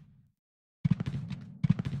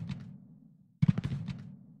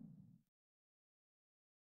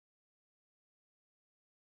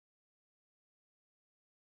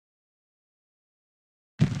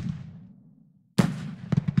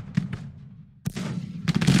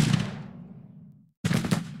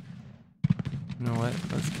 You know what?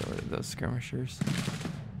 Let's get rid of those skirmishers.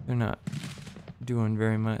 They're not doing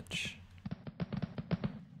very much.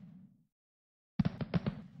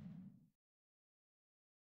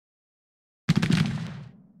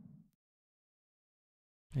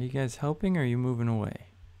 Are you guys helping or are you moving away?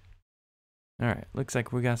 Alright, looks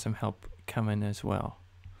like we got some help coming as well.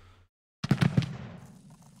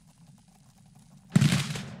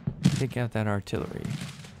 Take out that artillery.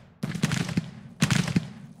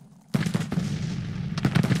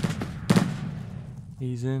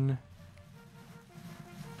 He's in.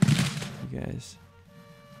 You guys.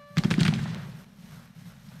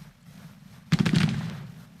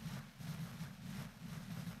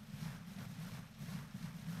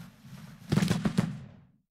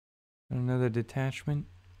 Another detachment.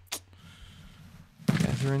 You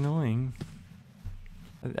guys are annoying.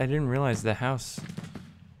 I didn't realize the house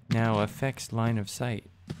now affects line of sight.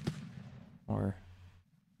 Or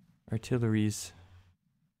artillery's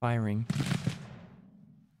firing.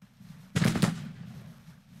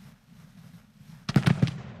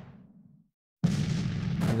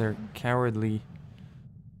 They're cowardly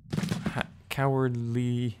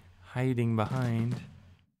hiding behind.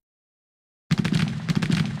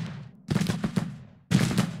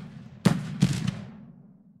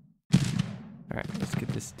 Alright, let's get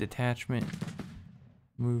this detachment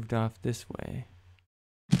moved off this way.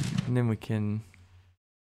 And then we can...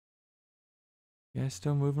 You guys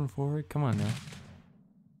still moving forward? Come on now.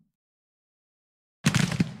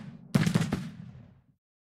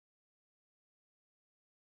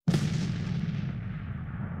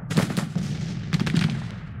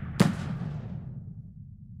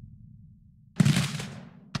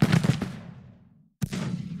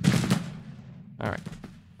 Alright,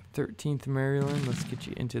 13th Maryland, let's get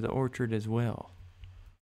you into the orchard as well.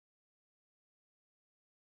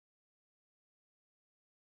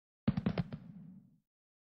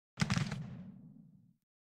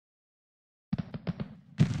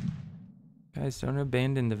 Guys, don't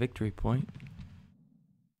abandon the victory point.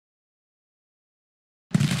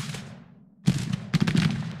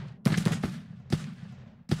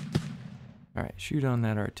 Alright, shoot on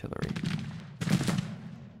that artillery.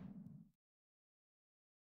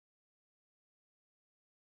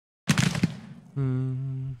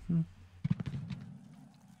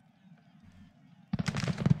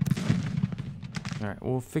 Alright,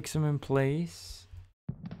 we'll fix them in place.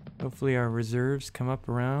 Hopefully our reserves come up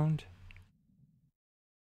around.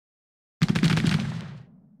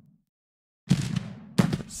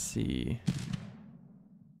 Let's see.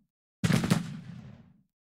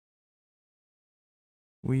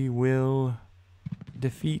 We will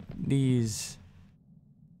defeat these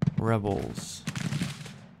rebels.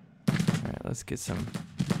 Alright, let's get some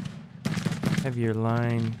heavier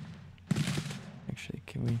line. Actually,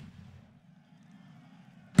 can we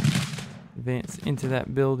advance into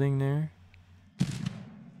that building there?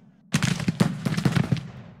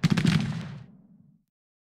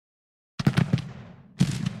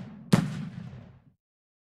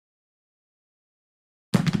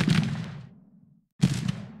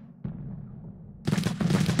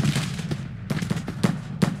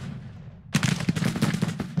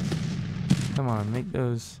 Come on, make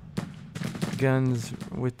those guns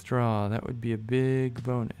withdraw. That would be a big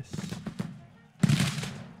bonus.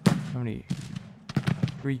 How many?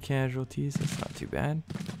 3 casualties? That's not too bad.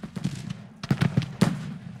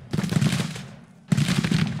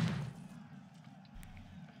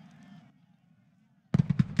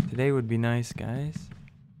 Today would be nice, guys.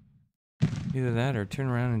 Either that or turn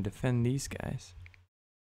around and defend these guys.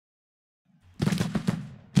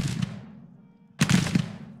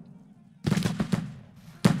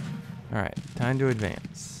 Alright, time to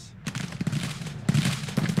advance.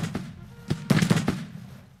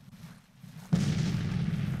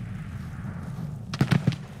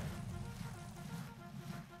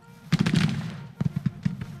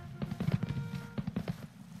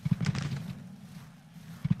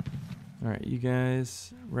 Alright, you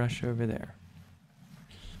guys rush over there.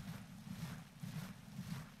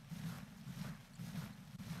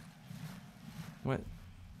 What?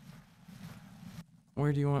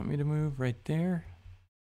 Where do you want me to move? Right there?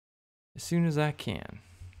 As soon as I can.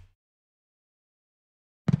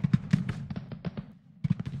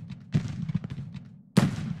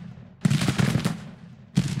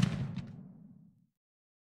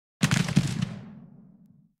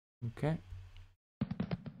 Okay.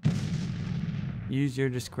 Use your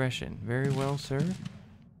discretion. Very well, sir.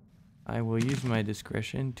 I will use my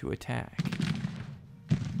discretion to attack.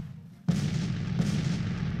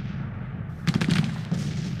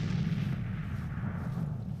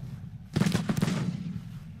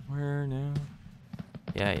 Where now?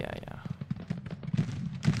 Yeah.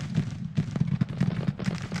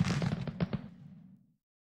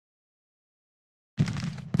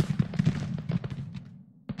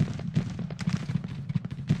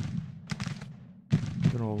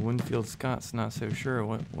 Good old Winfield Scott's not so sure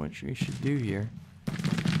what we should do here.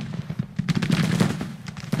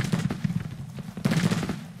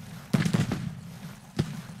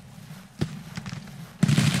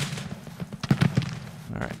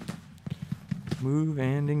 Alright. Move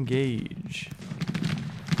and engage.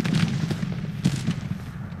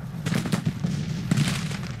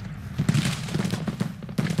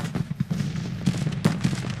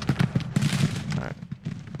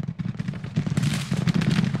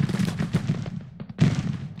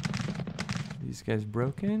 These guys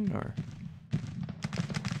broken, or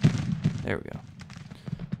there we go.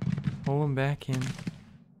 Pull them back in.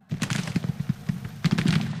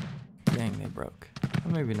 Dang, they broke.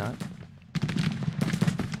 Well, maybe not.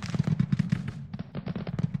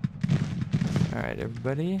 All right,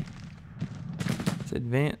 everybody, let's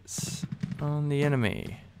advance on the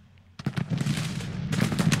enemy.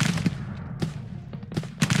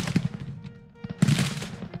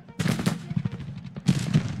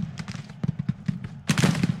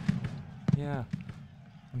 Yeah,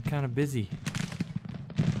 I'm kind of busy.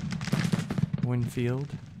 Winfield.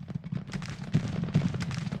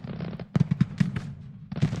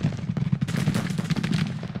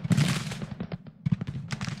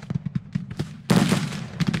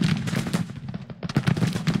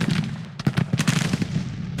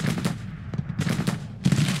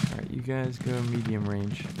 Alright, you guys go medium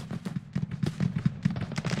range.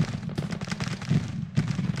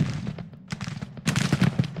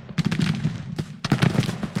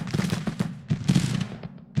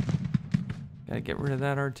 Gotta get rid of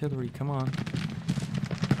that artillery, come on.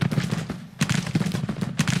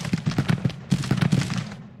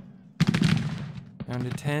 Down to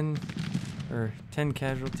 10, or 10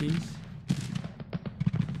 casualties.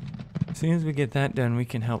 As soon as we get that done, we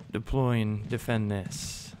can help deploy and defend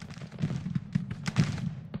this.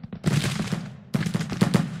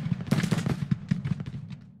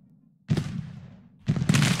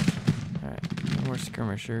 Alright, no more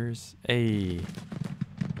skirmishers. Hey.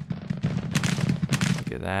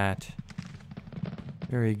 Look at that.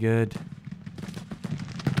 Very good.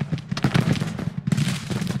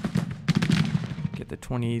 Get the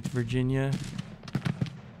 28th Virginia.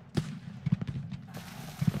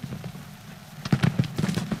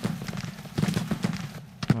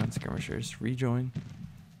 Come on, skirmishers, rejoin.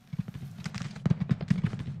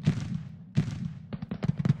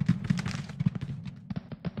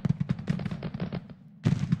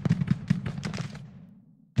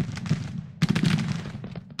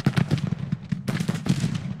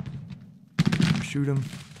 Shoot him.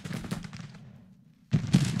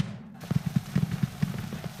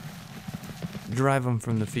 Drive him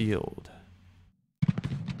from the field.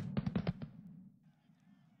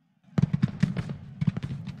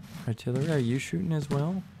 Artillery, are you shooting as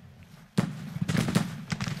well?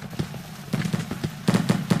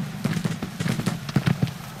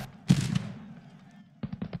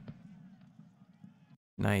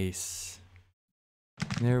 Nice.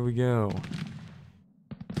 There we go.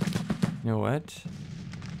 You know what?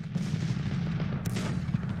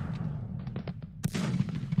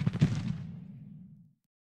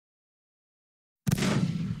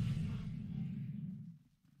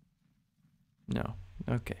 No.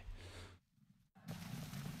 Okay.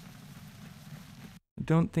 I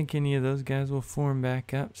don't think any of those guys will form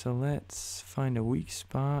back up, so let's find a weak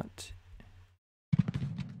spot.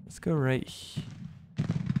 Let's go right here.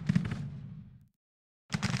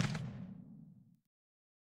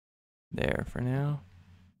 There for now.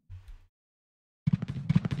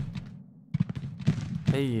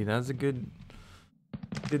 Hey, that was a good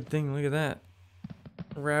thing. Look at that.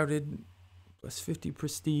 Routed, plus 50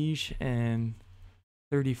 prestige and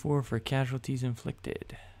 34 for casualties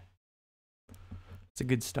inflicted. It's a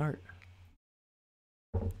good start.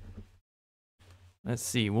 Let's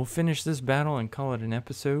see. We'll finish this battle and call it an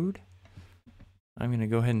episode. I'm going to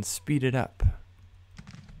go ahead and speed it up.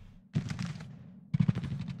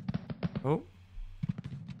 Oh.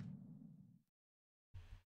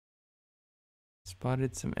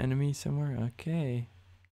 Spotted some enemy somewhere. Okay.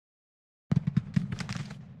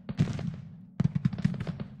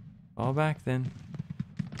 Fall back then.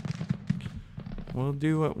 We'll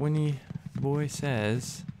do what Winnie Boy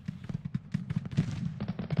says.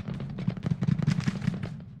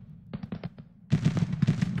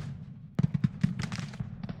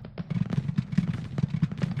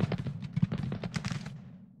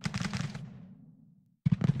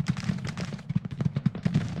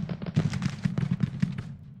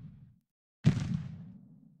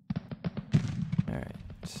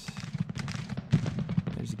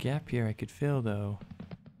 There's a gap here I could fill, though.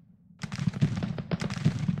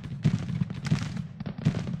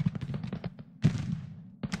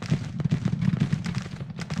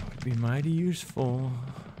 Would be mighty useful.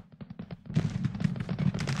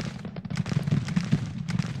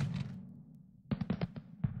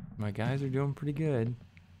 My guys are doing pretty good.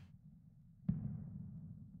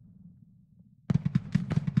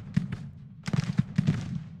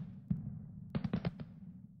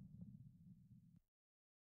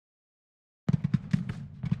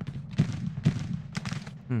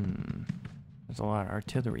 There's a lot of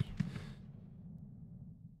artillery.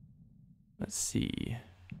 Let's see.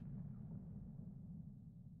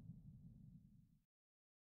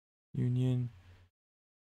 Union.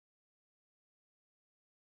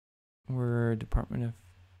 We're Department of...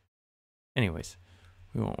 Anyways,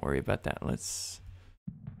 we won't worry about that. Let's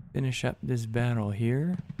finish up this battle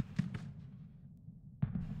here.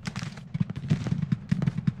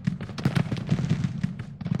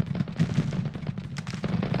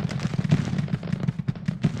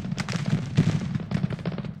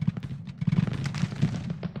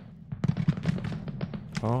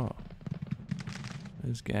 Oh,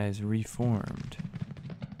 Those guys reformed.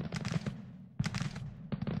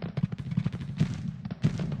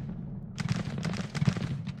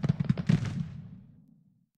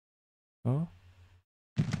 Oh?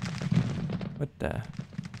 What the?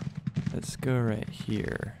 Let's go right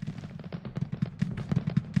here.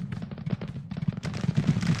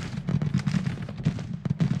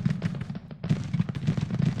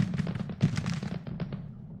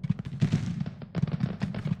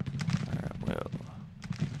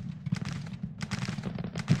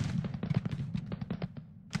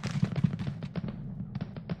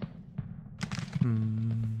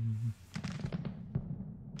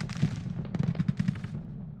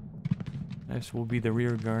 This will be the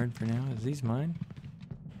rear guard for now. Is these mine?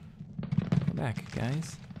 Come back,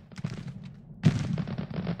 guys.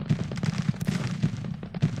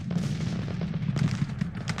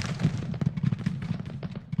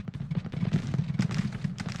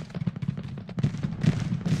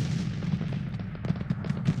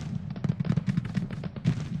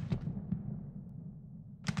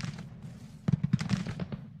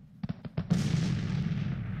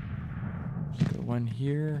 Let's go one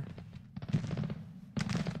here.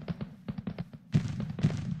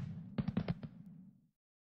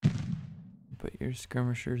 Put your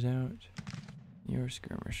skirmishers out. Your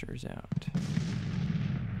skirmishers out.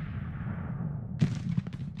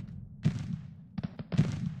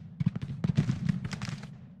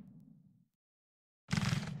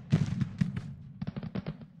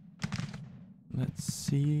 Let's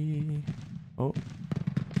see. Oh.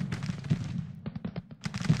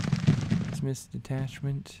 Dismiss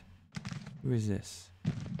detachment. Who is this?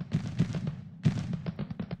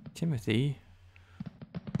 Timothy.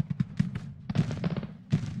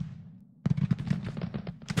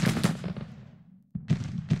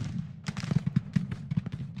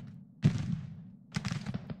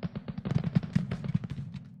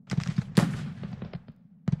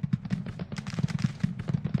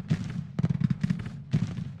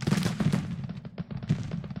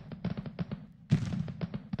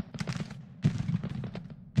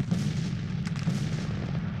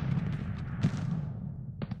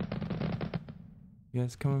 You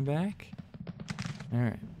guys coming back? All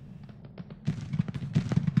right.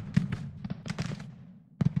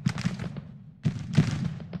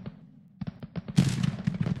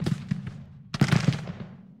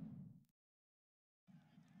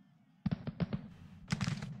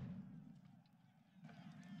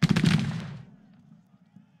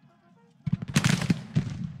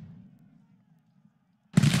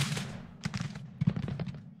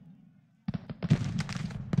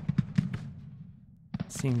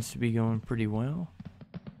 Seems to be going pretty well.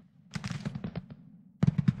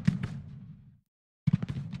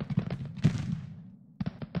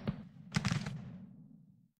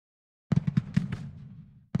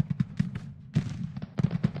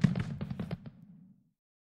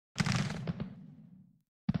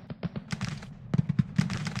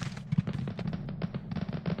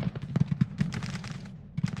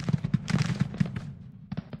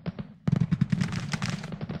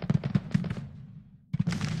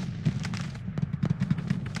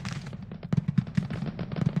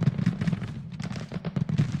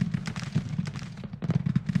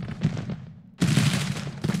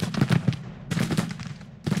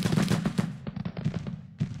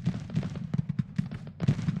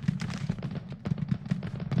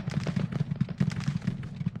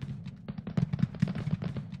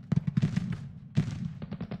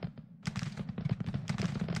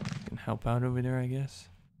 Help out over there, I guess.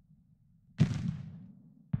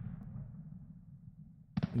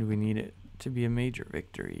 Do we need it to be a major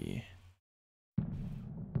victory?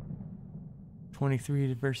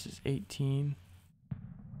 23 versus 18.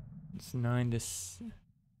 It's 9 to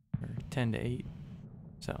or 10 to 8.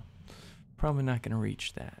 So probably not going to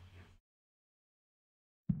reach that.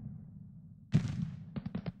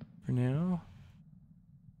 For now,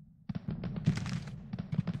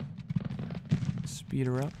 speed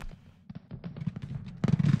her up.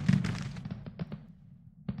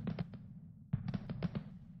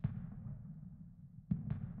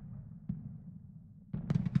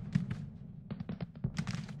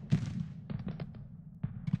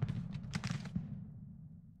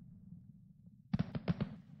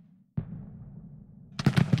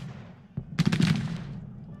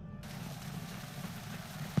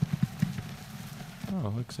 Oh,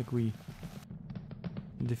 looks like we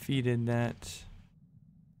defeated that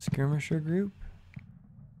skirmisher group.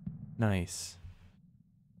 Nice.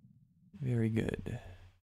 Very good.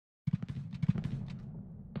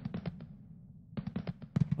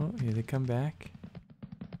 Oh, here they come back.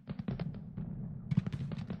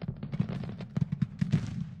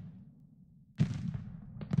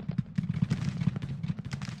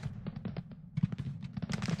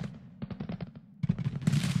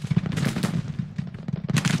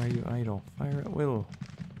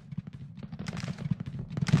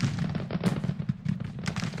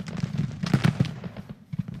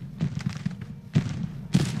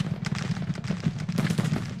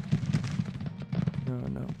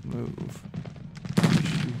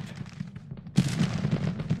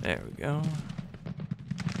 There we go.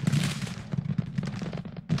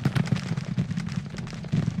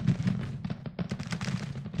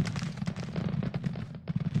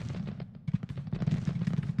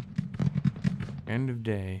 End of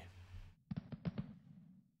day.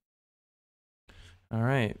 All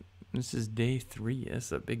right, this is day 3.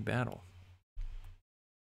 That's a big battle.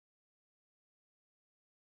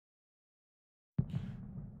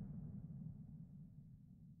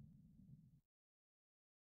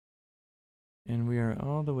 And we are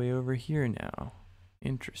all the way over here now.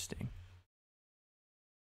 Interesting.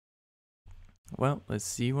 Well, let's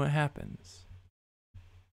see what happens.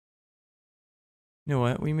 You know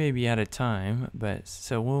what? We may be out of time, but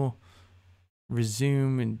so we'll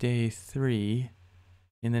resume in day 3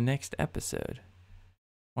 in the next episode.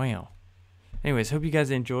 Wow. Anyways, hope you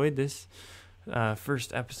guys enjoyed this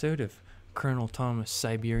first episode of Colonel Thomas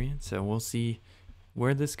Siberian. So we'll see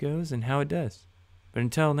where this goes and how it does. But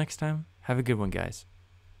until next time, have a good one, guys.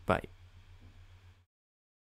 Bye.